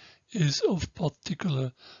connection is of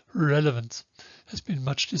particular relevance, has been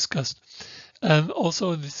much discussed.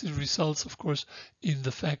 Also this results, of course, in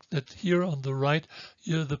the fact that here on the right,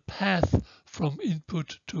 here the path from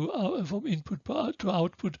input to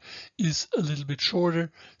output is a little bit shorter,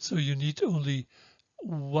 so you need only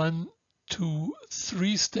 1, 2,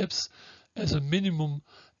 3 steps as a minimum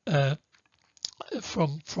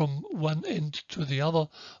from one end to the other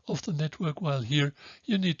of the network, while here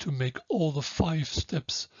you need to make all the 5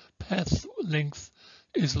 steps. Path length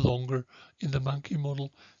is longer in the monkey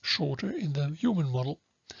model, shorter in the human model.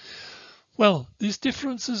 Well, these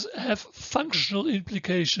differences have functional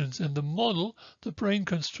implications, and the model, the brain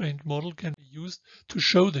constraint model, can be used to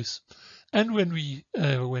show this. And when we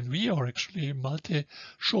are actually Malte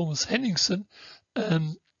Schomus-Henningsen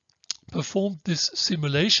performed this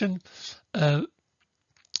simulation,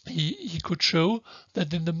 he could show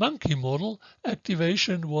that in the monkey model,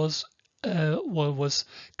 activation was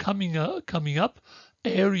coming up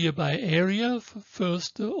area by area.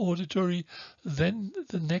 First the auditory, then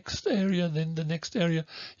the next area, then the next area.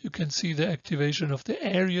 You can see the activation of the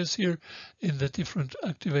areas here in the different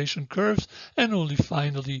activation curves, and only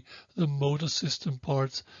finally the motor system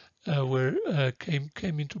parts came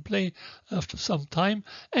into play after some time,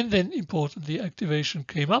 and then importantly activation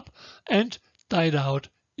came up and died out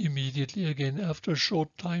immediately again after a short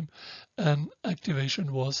time. Activation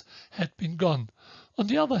had been gone. On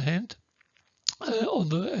the other hand,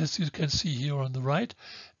 as you can see here on the right,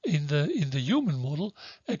 in the human model,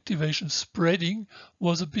 activation spreading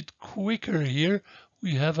was a bit quicker here.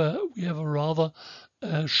 We have a rather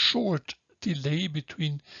short delay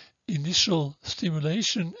between initial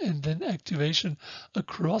stimulation and then activation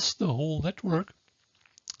across the whole network.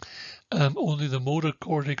 Only the motor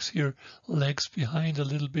cortex here lags behind a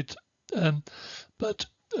little bit, but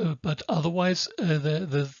otherwise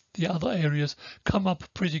the other areas come up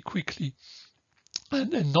pretty quickly.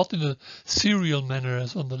 And not in a serial manner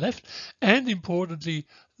as on the left. And importantly,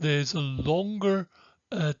 there's a longer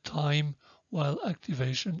time while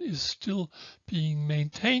activation is still being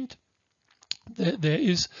maintained. There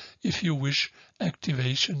is, if you wish,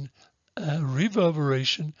 activation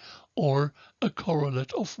reverberation or a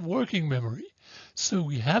correlate of working memory. So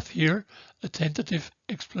we have here a tentative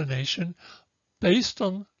explanation based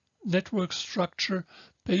on network structure,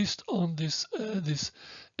 based on this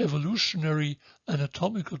evolutionary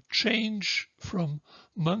anatomical change from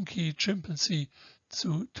monkey, chimpanzee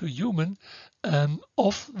to human,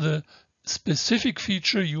 of the specific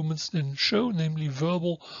feature humans then show, namely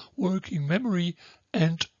verbal working memory,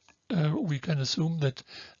 and we can assume that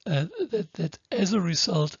that as a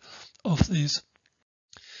result of these.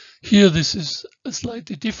 Here, this is a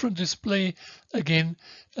slightly different display, again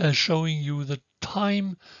showing you the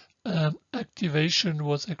time activation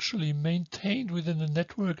was actually maintained within the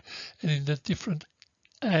network and in the different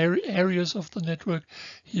areas of the network.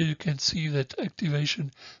 Here you can see that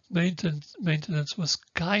activation maintenance was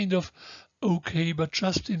kind of okay, but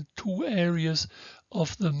just in 2 areas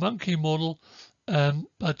of the monkey model.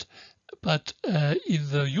 But in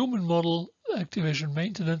the human model, activation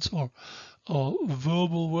maintenance or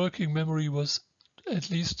verbal working memory was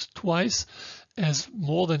at least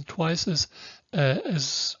more than twice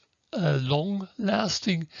as long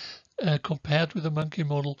lasting compared with the monkey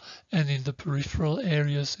model, and in the peripheral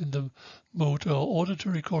areas in the motor or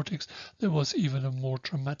auditory cortex there was even a more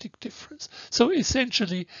dramatic difference. So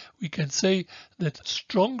essentially we can say that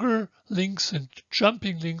stronger links and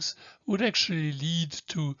jumping links would actually lead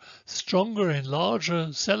to stronger and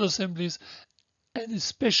larger cell assemblies, and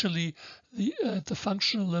especially at the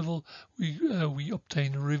functional level we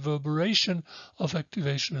obtain reverberation of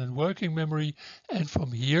activation and working memory, and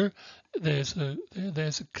from here there's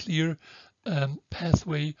a clear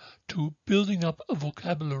pathway to building up a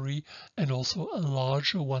vocabulary, and also a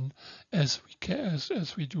larger one as we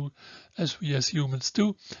as humans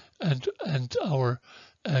do, and our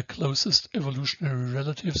closest evolutionary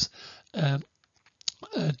relatives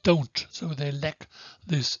don't, so they lack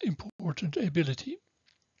this important ability.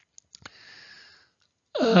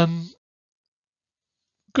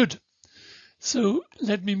 Good. So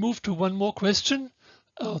let me move to one more question,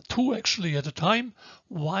 2 actually at a time.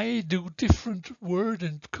 Why do different word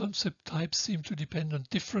and concept types seem to depend on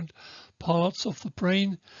different parts of the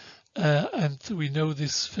brain? And we know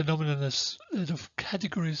this phenomenon as that of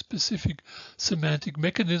category-specific semantic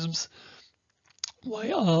mechanisms.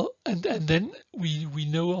 And then we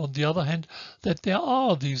know on the other hand that there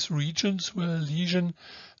are these regions where lesion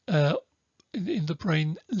in the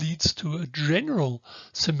brain leads to a general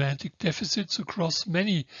semantic deficits across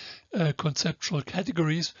many conceptual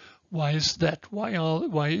categories. Why is that?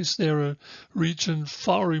 Why is there a region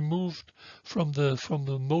far removed from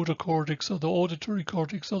the motor cortex or the auditory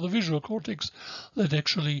cortex or the visual cortex that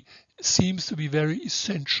actually seems to be very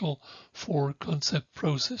essential for concept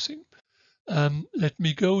processing? Let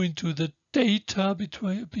me go into the data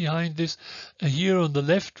behind this. Here on the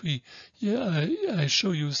left, I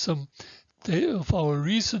show you some of our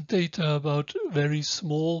recent data about very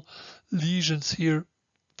small lesions here,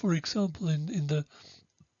 for example, in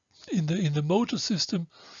the motor system,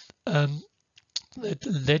 that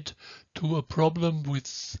led to a problem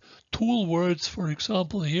with tool words. For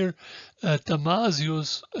example, here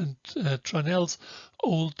Damasio's and Tranel's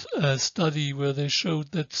old study where they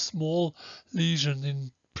showed that small lesion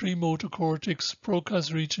in premotor cortex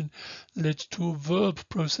Broca's region led to a verb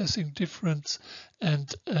processing difference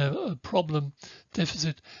and a problem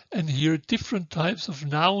deficit, and here different types of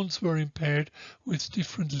nouns were impaired with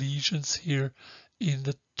different lesions here in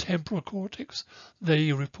the temporal cortex.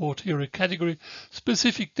 They report here a category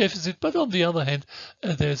specific deficit, but on the other hand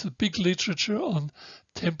there's a big literature on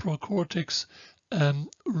temporal cortex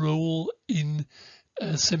role in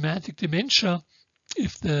semantic dementia.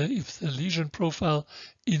 If the lesion profile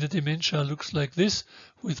in a dementia looks like this,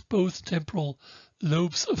 with both temporal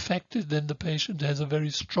lobes affected, then the patient has a very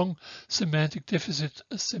strong semantic deficit,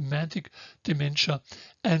 a semantic dementia,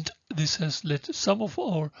 and this has led some of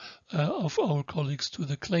our colleagues to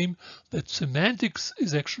the claim that semantics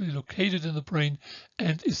is actually located in the brain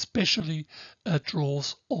and especially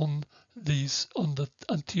draws on the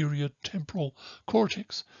anterior temporal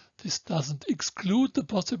cortex. This doesn't exclude the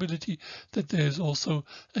possibility that there is also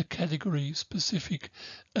a category-specific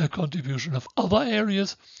contribution of other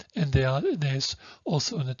areas, and there's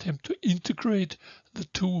also an attempt to integrate the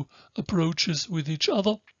 2 approaches with each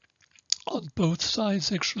other on both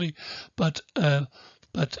sides actually, but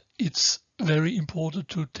it's very important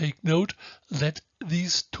to take note that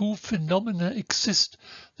these 2 phenomena exist,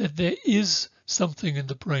 that there is something in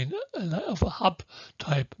the brain of a hub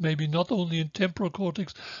type, maybe not only in temporal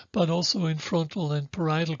cortex, but also in frontal and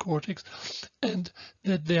parietal cortex. And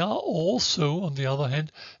that there are also, on the other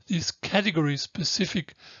hand, these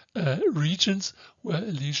category-specific regions where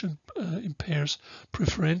a lesion impairs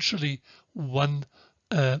preferentially one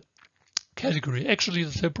category. Actually,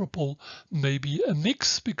 the temporal pole may be a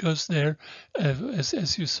mix, because there,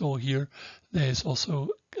 as you saw here, there is also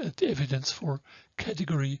evidence for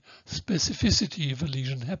category specificity if a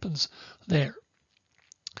lesion happens there.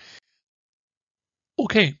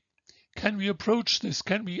 Okay, can we approach this?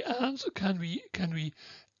 Can we answer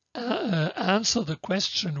the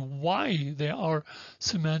question why there are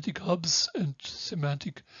semantic hubs and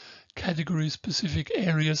semantic category specific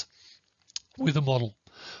areas with a model?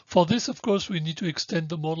 For this, of course, we need to extend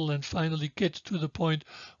the model and finally get to the point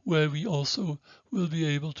where we also will be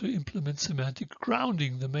able to implement semantic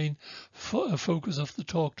grounding, the main focus of the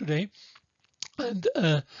talk today. And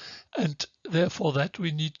therefore that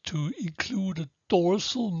we need to include a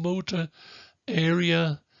dorsal motor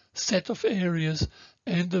area, set of areas,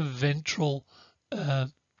 and a ventral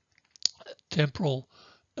temporal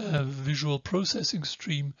visual processing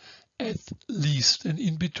stream at least. And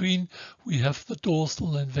in between we have the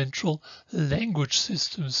dorsal and ventral language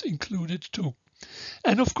systems included too.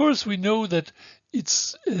 And of course we know that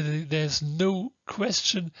there's no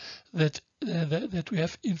question that we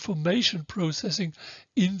have information processing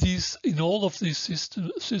in all of these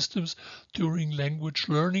systems during language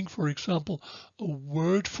learning. For example, a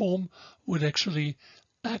word form would actually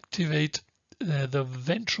activate the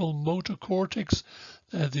ventral motor cortex,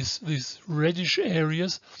 these reddish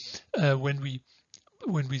areas. When we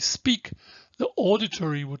speak, the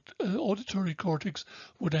auditory cortex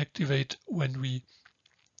would activate when we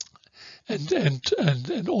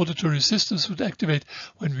and auditory systems would activate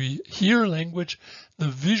when we hear language. The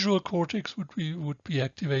visual cortex would be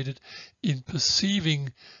activated in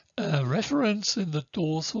perceiving reference, in the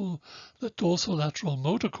dorsolateral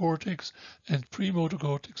motor cortex, and premotor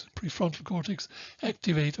cortex and prefrontal cortex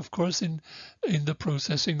activate, of course, in the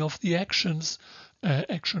processing of the actions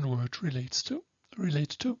action word relates to.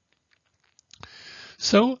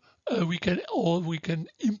 So we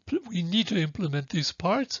need to implement these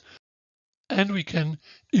parts, and we can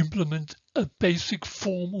implement a basic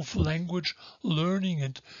form of language learning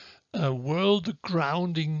and world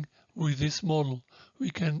grounding with this model. We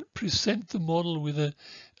can present the model with a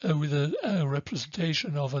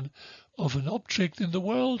representation of an object in the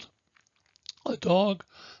world, a dog,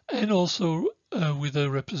 and also with a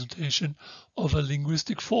representation of a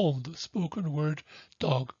linguistic form, the spoken word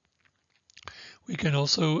dog. We can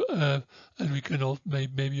also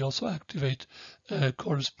maybe also activate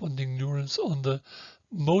corresponding neurons on the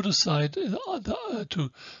motor side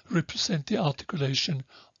to represent the articulation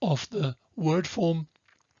of the word form,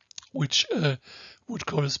 which would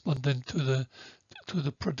correspond then to the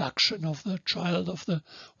production of the child of the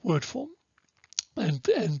word form. And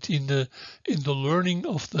in the learning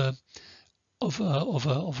of an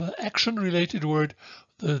action related word,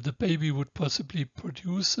 the baby would possibly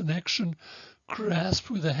produce an action, grasp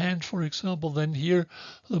with a hand, for example, then hear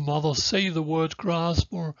the mother say the word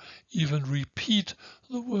grasp, or even repeat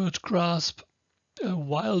the word grasp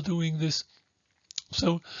while doing this.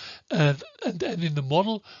 So, and in the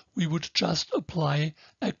model, we would just apply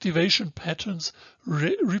activation patterns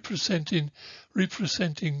representing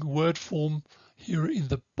word form here in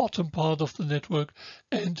the bottom part of the network,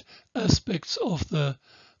 and aspects of the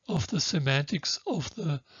semantics of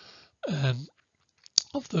the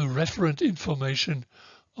referent information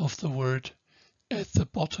of the word at the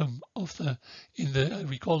bottom of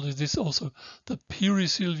we call this also the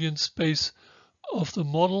perisylvian space of the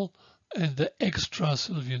model and the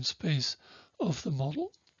extrasylvian space of the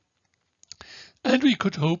model. And we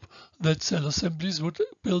could hope that cell assemblies would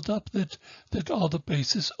build up that are the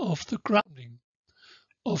basis of the grounding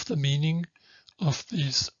of the meaning of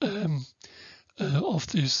these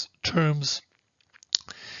terms.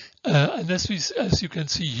 And as you can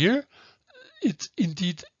see here, it's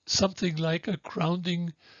indeed something like a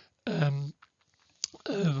grounding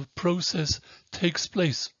process takes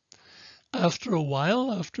place. After a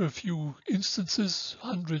while, after a few instances,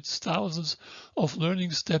 hundreds, thousands of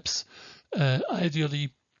learning steps,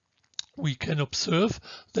 ideally we can observe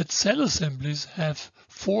that cell assemblies have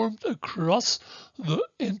formed across the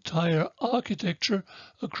entire architecture,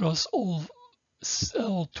 across all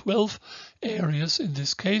 12 areas in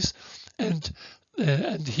this case, and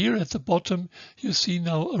here at the bottom you see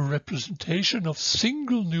now a representation of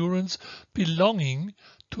single neurons belonging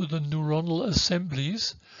to the neuronal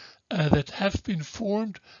assemblies, that have been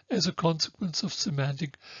formed as a consequence of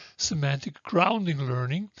semantic grounding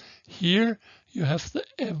learning. Here you have the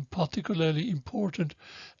particularly important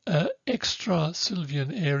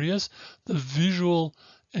extra-sylvian areas, the visual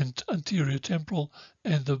and anterior temporal,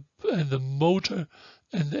 and the motor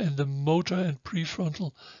and the motor and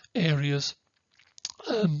prefrontal areas.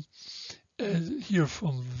 Here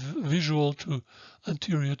from visual to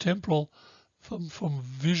anterior temporal, from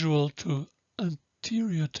visual to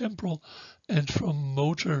anterior temporal, and from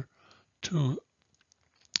motor to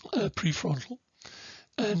prefrontal.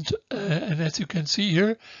 And as you can see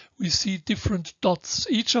here, we see different dots.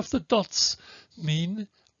 Each of the dots mean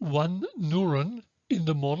one neuron in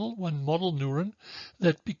the model, one model neuron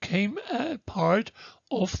that became a part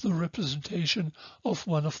of the representation of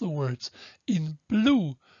one of the words. In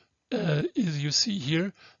blue, as you see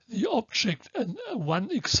here, the object and one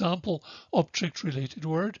example object-related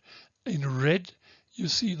word. In red, you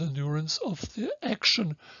see the neurons of the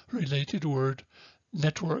action-related word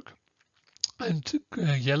network. And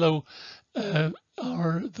yellow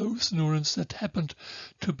are those neurons that happened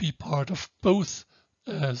to be part of both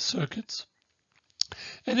circuits.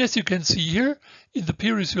 And as you can see here, in the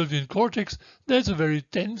perisylvian cortex, there's a very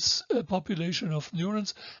dense population of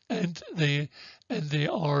neurons, and they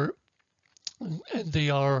are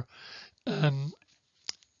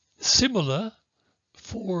similar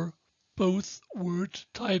for both word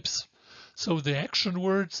types. So the action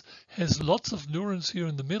words has lots of neurons here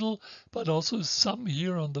in the middle, but also some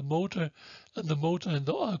here on the motor and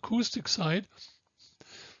the acoustic side,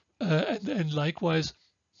 and likewise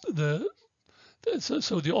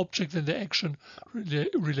so the object and the action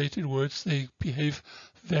related words, they behave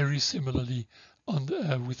very similarly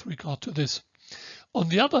with regard to this. On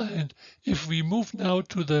the other hand, if we move now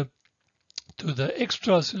to the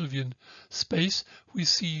extra-sylvian space, we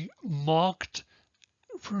see marked,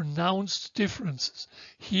 pronounced differences.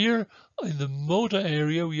 Here in the motor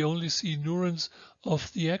area, we only see neurons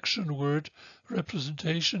of the action word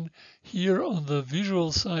representation. Here on the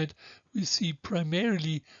visual side, we see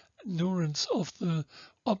primarily neurons of the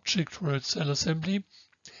object word cell assembly.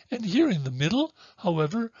 And here in the middle,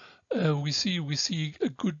 however, we see a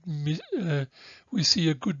good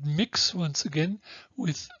mix once again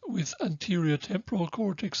with anterior temporal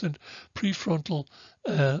cortex and prefrontal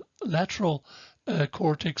lateral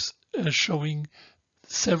cortex showing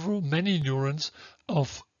many neurons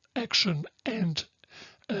of action and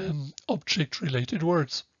object-related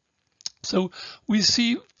words. So we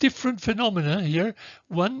see different phenomena here.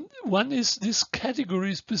 One is this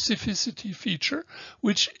category specificity feature,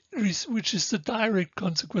 which is the direct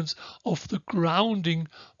consequence of the grounding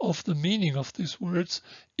of the meaning of these words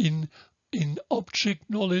in object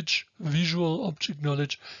knowledge, visual object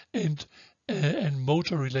knowledge, and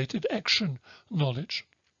motor-related action knowledge.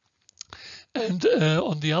 And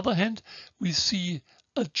on the other hand, we see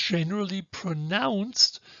a generally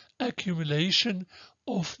pronounced accumulation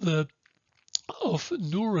of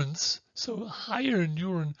neurons, so higher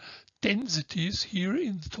neuron densities here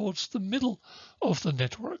towards the middle of the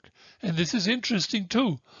network. And this is interesting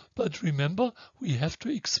too, but remember, we have to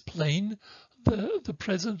explain the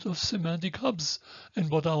presence of semantic hubs and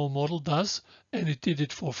what our model does, and it did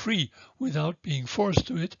it for free without being forced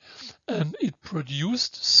to it. It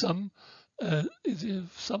produced some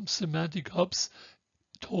semantic hubs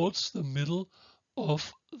towards the middle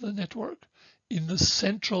of the network, in the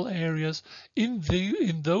central areas,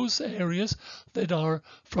 in those areas that are,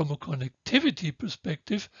 from a connectivity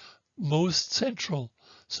perspective, most central.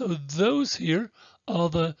 So those here are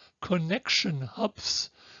the connection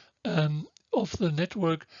hubs of the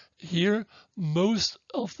network. Here, most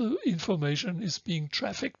of the information is being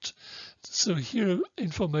trafficked. So here,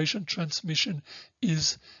 information transmission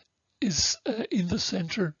is in the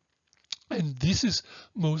center, and this is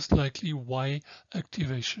most likely why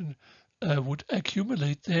activation would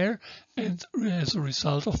accumulate there, and as a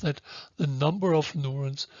result of that, the number of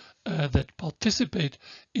neurons that participate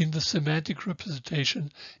in the semantic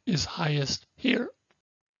representation is highest here.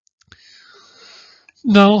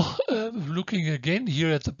 Now, looking again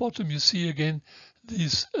here at the bottom, you see again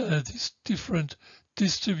these different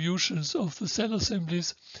distributions of the cell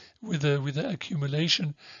assemblies with the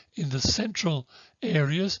accumulation in the central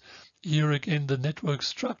areas. Here again the network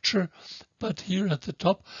structure, but here at the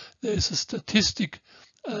top there's a statistic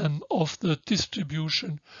of the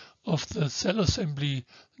distribution of the cell assembly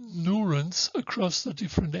neurons across the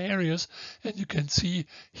different areas, and you can see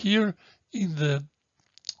here in the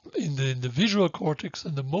in the visual cortex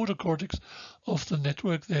and the motor cortex of the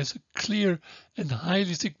network, there's a clear and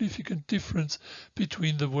highly significant difference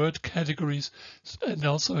between the word categories, and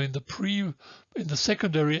also in the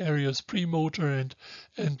secondary areas, premotor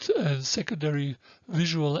and secondary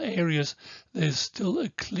visual areas. There's still a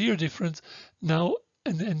clear difference now,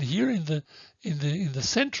 and here in the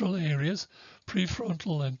central areas,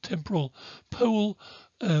 prefrontal and temporal pole,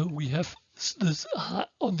 we have this,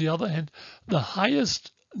 on the other hand, the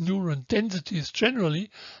highest neuron densities generally,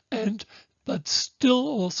 but still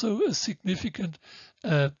also a significant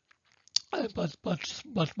but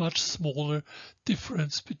much smaller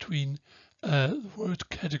difference between word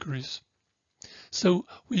categories. So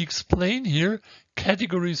we explain here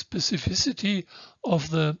category specificity of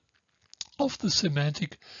the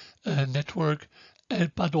semantic network,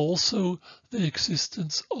 but also the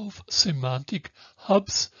existence of semantic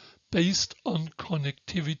hubs based on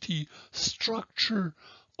connectivity structure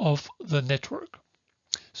of the network.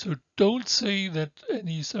 So don't say that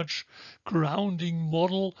any such grounding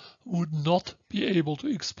model would not be able to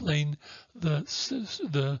explain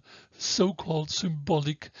the so-called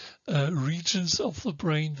symbolic regions of the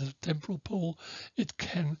brain, the temporal pole. It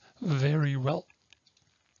can very well.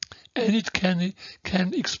 And it can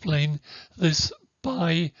explain this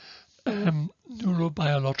by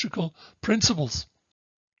neurobiological principles.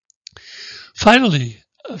 Finally,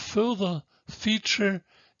 a further feature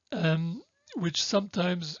which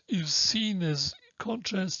sometimes is seen as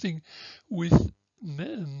contrasting with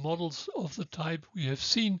models of the type we have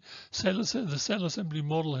seen. The cell assembly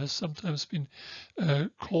model has sometimes been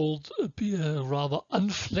called a rather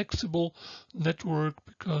unflexible network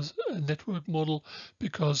model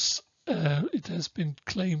because it has been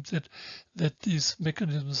claimed that these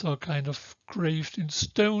mechanisms are kind of graved in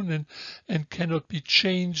stone and cannot be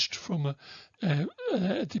changed from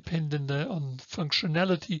dependent on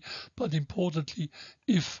functionality. But importantly,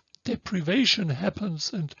 if deprivation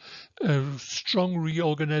happens and strong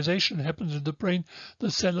reorganization happens in the brain,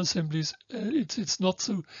 the cell assemblies, it's not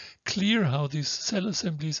so clear how these cell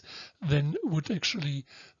assemblies then would actually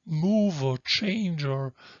move or change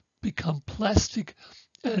or become plastic.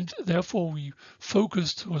 And therefore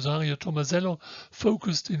Rosario Tomasello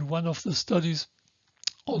focused in one of the studies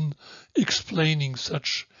on explaining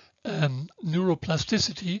such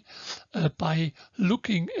neuroplasticity by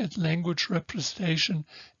looking at language representation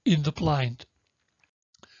in the blind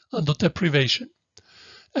under deprivation.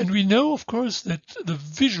 And we know, of course, that the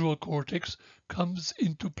visual cortex comes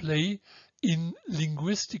into play in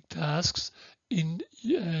linguistic tasks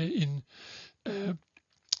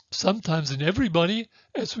sometimes in everybody,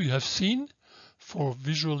 as we have seen, for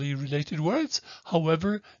visually related words.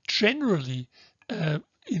 However, generally,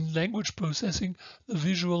 in language processing, the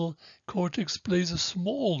visual cortex plays a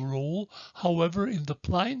small role. However, in the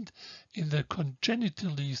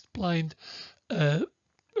congenitally blind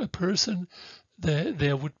person,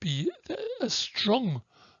 there would be a strong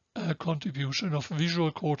contribution of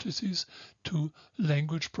visual cortices to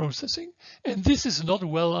language processing. And this is not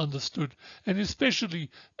well understood, and especially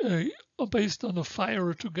based on a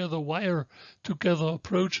wire-together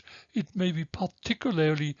approach, it may be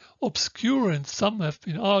particularly obscure, and some have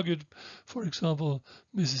been argued, for example,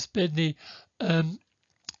 Mrs. Bedney,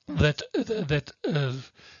 that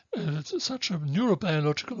such a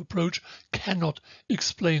neurobiological approach cannot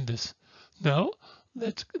explain this. Now,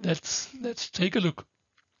 let's take a look.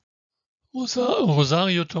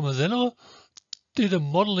 Rosario Tomasello did a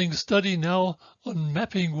modeling study now on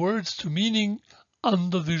mapping words to meaning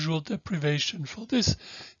under visual deprivation. For this,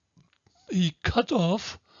 he cut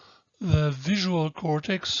off the visual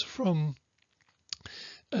cortex from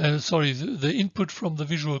the input from the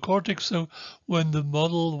visual cortex. So when the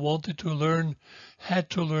model had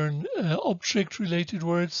to learn object-related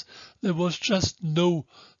words, there was just no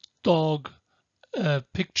dog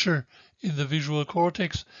picture in the visual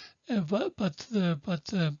cortex. But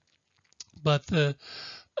the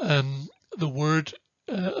word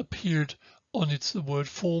appeared on the word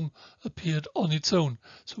form appeared on its own.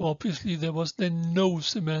 So obviously there was then no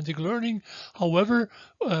semantic learning. However,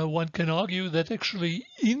 one can argue that actually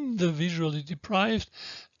in the visually deprived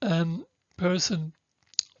person,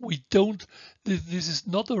 this is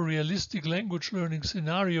not a realistic language learning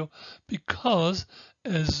scenario, because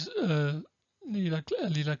as Lila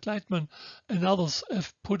Kleitman and others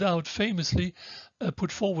have put forward famously,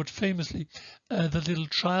 the little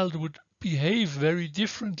child would behave very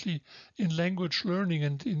differently in language learning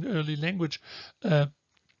and in early language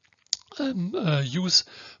use.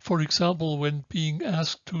 For example, when being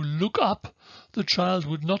asked to look up, the child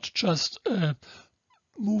would not just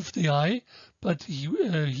move the eye, but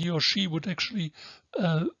he or she would actually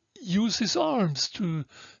use his arms to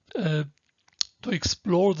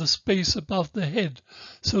explore the space above the head.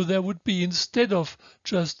 So there would be, instead of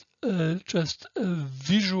just a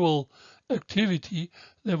visual activity,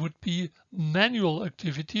 there would be manual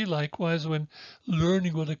activity. Likewise, when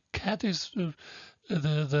learning what a cat is,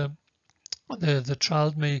 the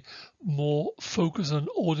child may more focus on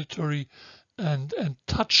auditory and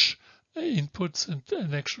touch inputs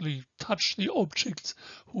and actually touch the objects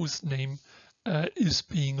whose name is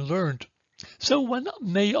being learned. So one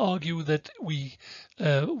may argue that we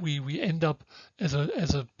end up, as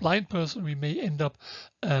a blind person, we may end up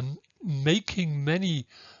making many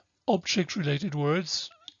object-related words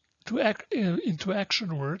into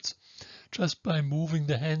action words just by moving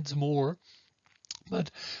the hands more.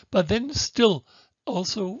 But then still,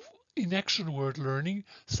 also in action word learning,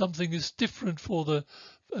 something is different for the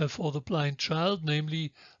blind child,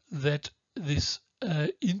 namely that this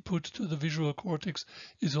input to the visual cortex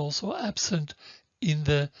is also absent in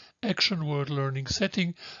the action word learning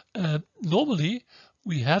setting. Normally,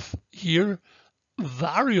 we have here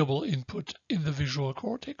variable input in the visual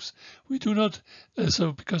cortex. We do not,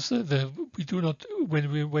 because we do not,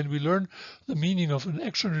 when we learn the meaning of an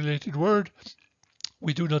action-related word,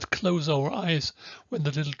 we do not close our eyes when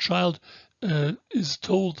the little child is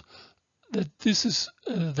told that this is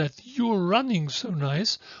that you're running so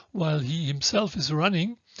nice while he himself is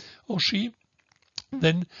running, or she,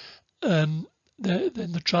 then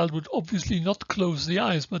the child would obviously not close the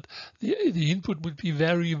eyes, but the input would be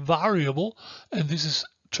very variable, and this is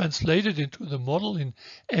translated into the model in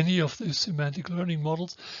any of the semantic learning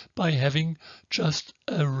models by having just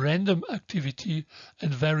a random activity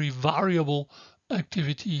and very variable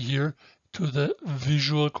activity here to the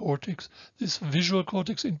visual cortex. This visual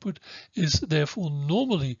cortex input is therefore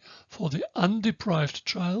normally for the undeprived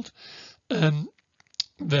child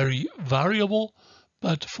very variable,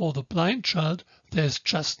 but for the blind child there's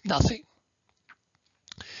just nothing.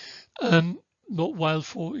 While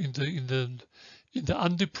for in the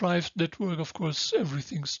undeprived network, of course,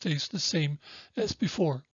 everything stays the same as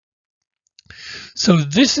before. So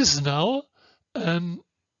this is now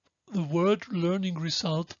the word learning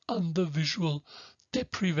result under visual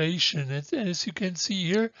deprivation. And as you can see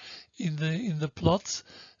here in the plots,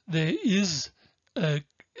 there is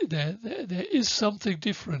something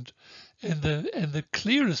different, and the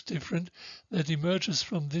clearest difference that emerges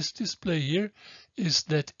from this display here is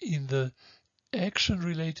that in the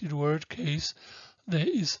action-related word case, there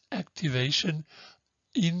is activation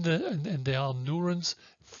in and there are neurons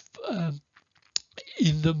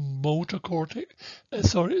in the motor cortex, in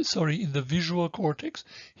the visual cortex.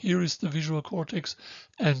 Here is the visual cortex,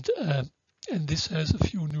 and this has a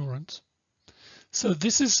few neurons. So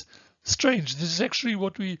this is strange. This is actually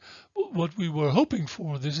what we were hoping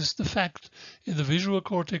for. This is the fact in the visual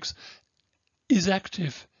cortex is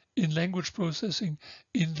active in language processing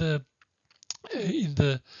in the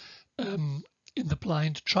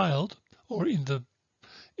blind child, or in the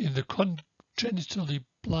congenitally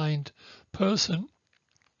blind person.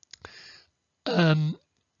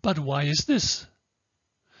 But why is this?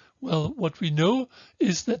 Well, what we know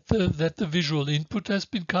is that the visual input has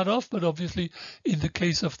been cut off, but obviously in the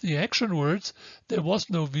case of the action words, there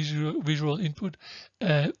was no visual input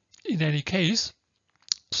in any case.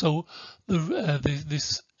 So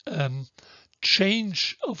this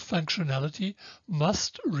change of functionality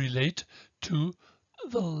must relate to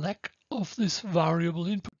the lack of this variable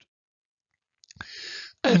input.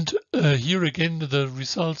 And here again, the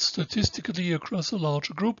results statistically across a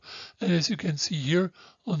larger group. And as you can see here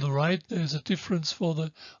on the right, there's a difference for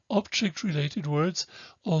the object-related words.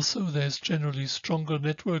 Also, there's generally stronger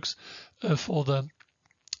networks for the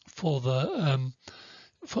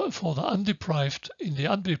undeprived, in the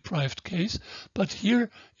undeprived case. But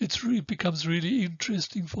here it really becomes really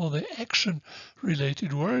interesting for the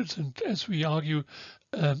action-related words. And as we argue,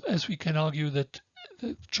 as we can argue that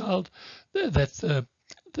the child, that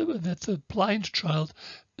the blind child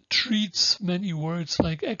treats many words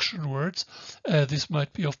like action words, this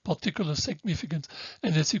might be of particular significance.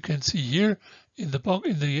 And as you can see here in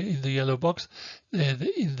the yellow box,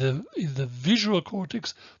 in the visual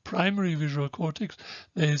cortex, primary visual cortex,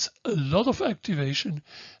 there is a lot of activation,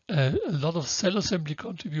 a lot of cell assembly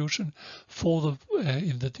contribution for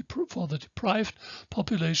the deprived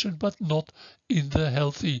population, but not in the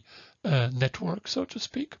healthy network, so to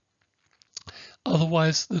speak.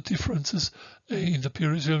 Otherwise, the differences in the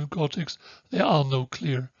peripheral cortex, there are no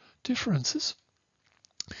clear differences.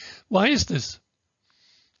 Why is this?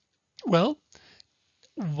 Well,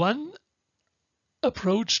 one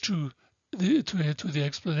approach to the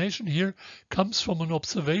explanation here comes from an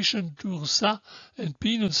observation Dursat and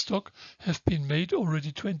Bienenstock have been made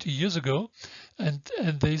already 20 years ago, and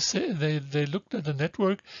they say they looked at a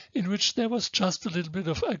network in which there was just a little bit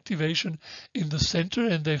of activation in the center,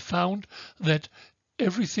 and they found that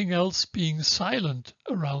everything else being silent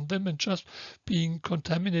around them and just being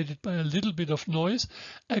contaminated by a little bit of noise,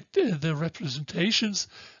 the representations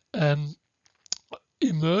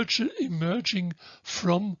emerging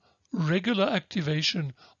from regular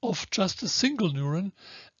activation of just a single neuron,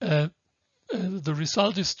 the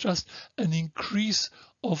result is just an increase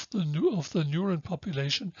of the neuron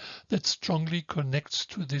population that strongly connects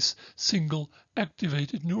to this single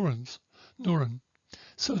activated neuron.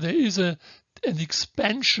 So there is an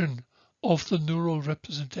expansion of the neural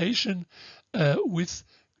representation with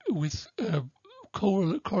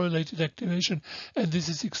correlated activation, and this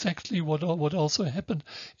is exactly what also happened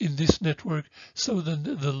in this network. So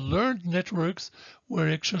the learned networks were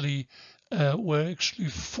actually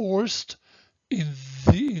forced in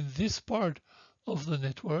this part of the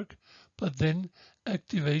network, but then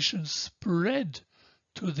activation spread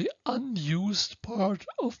to the unused part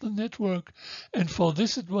of the network, and for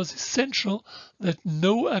this it was essential that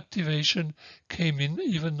no activation came in,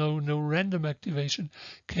 even though no random activation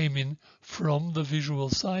came in from the visual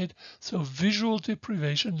side. So visual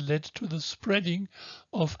deprivation led to the spreading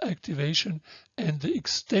of activation and the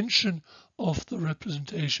extension of the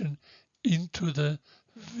representation into the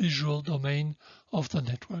visual domain of the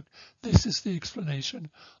network. This is the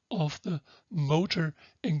explanation of the motor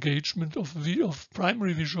engagement of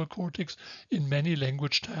primary visual cortex in many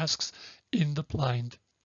language tasks in the blind.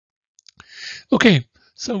 Okay,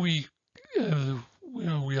 so we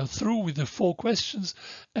are through with the 4 questions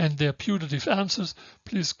and their putative answers.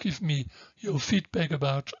 Please give me your feedback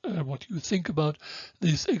about what you think about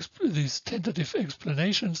these tentative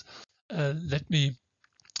explanations. Let me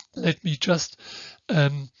just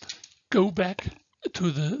go back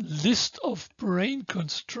to the list of brain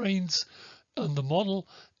constraints on the model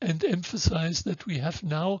and emphasize that we have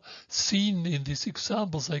now seen in these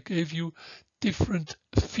examples I gave you different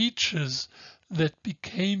features that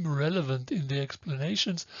became relevant in the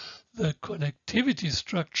explanations. The connectivity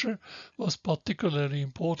structure was particularly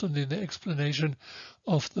important in the explanation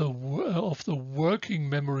of the working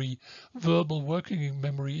memory, verbal working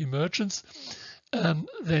memory emergence.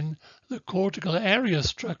 Then the cortical area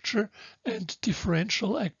structure and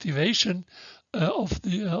differential activation of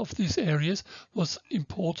these areas was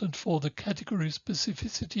important for the category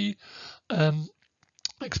specificity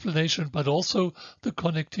explanation, but also the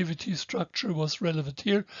connectivity structure was relevant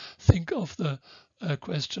here. Think of the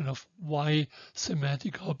question of why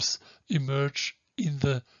semantic hubs emerge in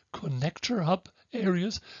the connector hub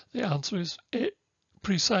areas. The answer is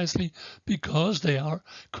precisely because they are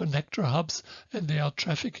connector hubs and they are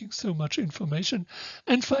trafficking so much information.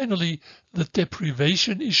 And finally, the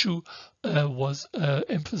deprivation issue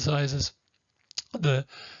emphasizes the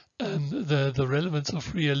relevance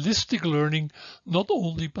of realistic learning, not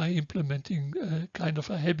only by implementing kind of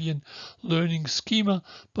a Hebbian learning schema,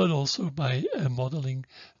 but also by modeling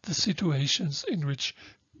the situations in which,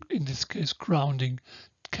 in this case, grounding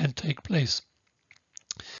can take place.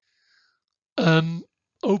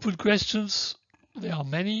 Open questions, there are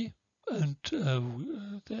many, and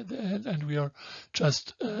we are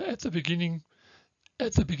just at the beginning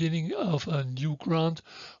of a new grant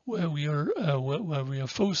where we are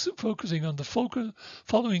focusing on the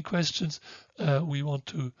following questions. We want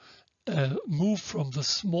to move from the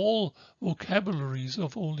small vocabularies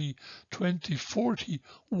of only 20-40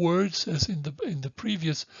 words as in the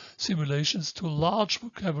previous simulations to large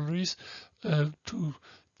vocabularies to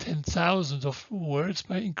 10,000 of words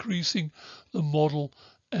by increasing the model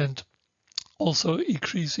and also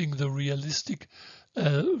increasing the realism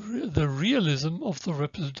of the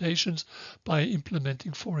representations by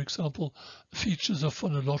implementing, for example, features of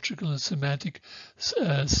phonological and semantic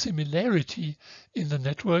similarity in the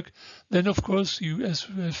network. Then, of course, as you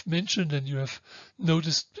have mentioned and you have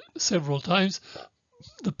noticed several times,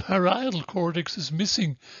 the parietal cortex is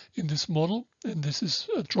missing in this model, and this is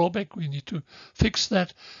a drawback. We need to fix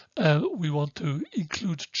that. We want to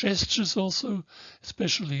include gestures also,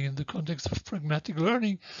 especially in the context of pragmatic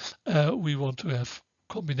learning. We want to have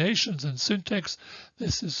combinations and syntax.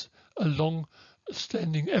 This is a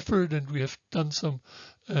long-standing effort, and we have done some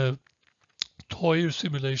toy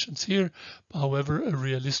simulations here. However, a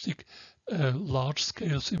realistic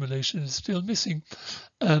large-scale simulation is still missing.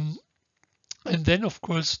 And then, of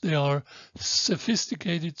course, there are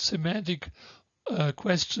sophisticated semantic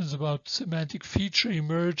questions about semantic feature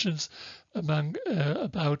emergence,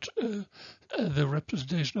 about the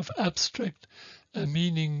representation of abstract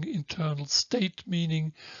meaning, internal state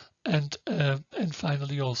meaning, and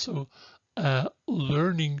finally also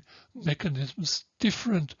learning mechanisms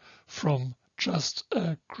different from just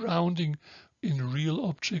grounding in real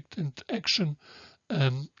object and action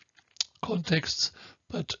contexts,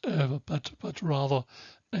 but rather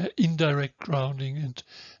indirect grounding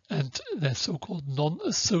and the so-called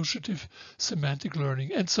non-associative semantic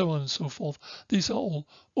learning, and so on and so forth. These are all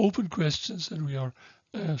open questions, and we are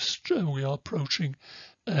approaching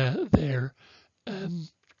there at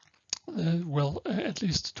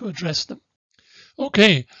least to address them.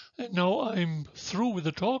 Okay, and now I'm through with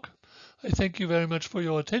the talk. I thank you very much for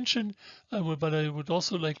your attention, but I would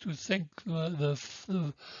also like to thank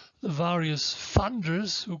the various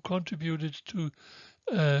funders who contributed to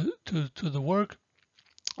the work.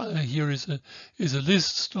 Here is a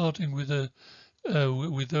list starting with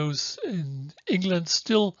those in England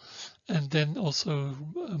still, and then also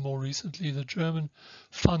more recently the German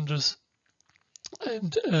funders,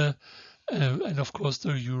 and of course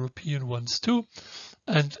the European ones too.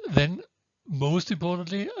 And then most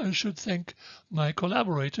importantly, I should thank my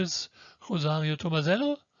collaborators, Rosario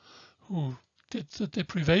Tomasello, who did the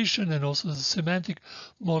deprivation and also the semantic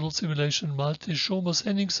model simulation, Malte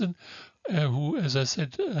Schomers-Henningsen, who, as I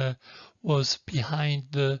said, was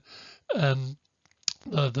behind the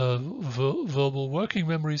verbal working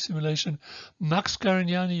memory simulation, Max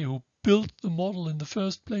Carignani, who built the model in the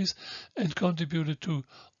first place and contributed to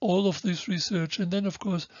all of this research, and then of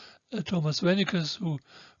course Thomas Wennicus,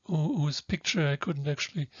 whose picture I couldn't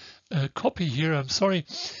actually copy here, I'm sorry.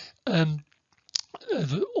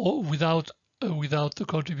 Without the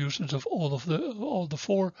contributions of all the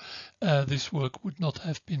four, this work would not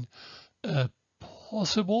have been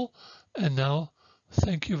possible. And now,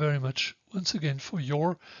 thank you very much once again for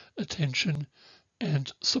your attention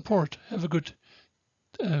and support. Have a good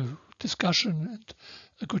discussion and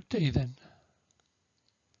a good day then.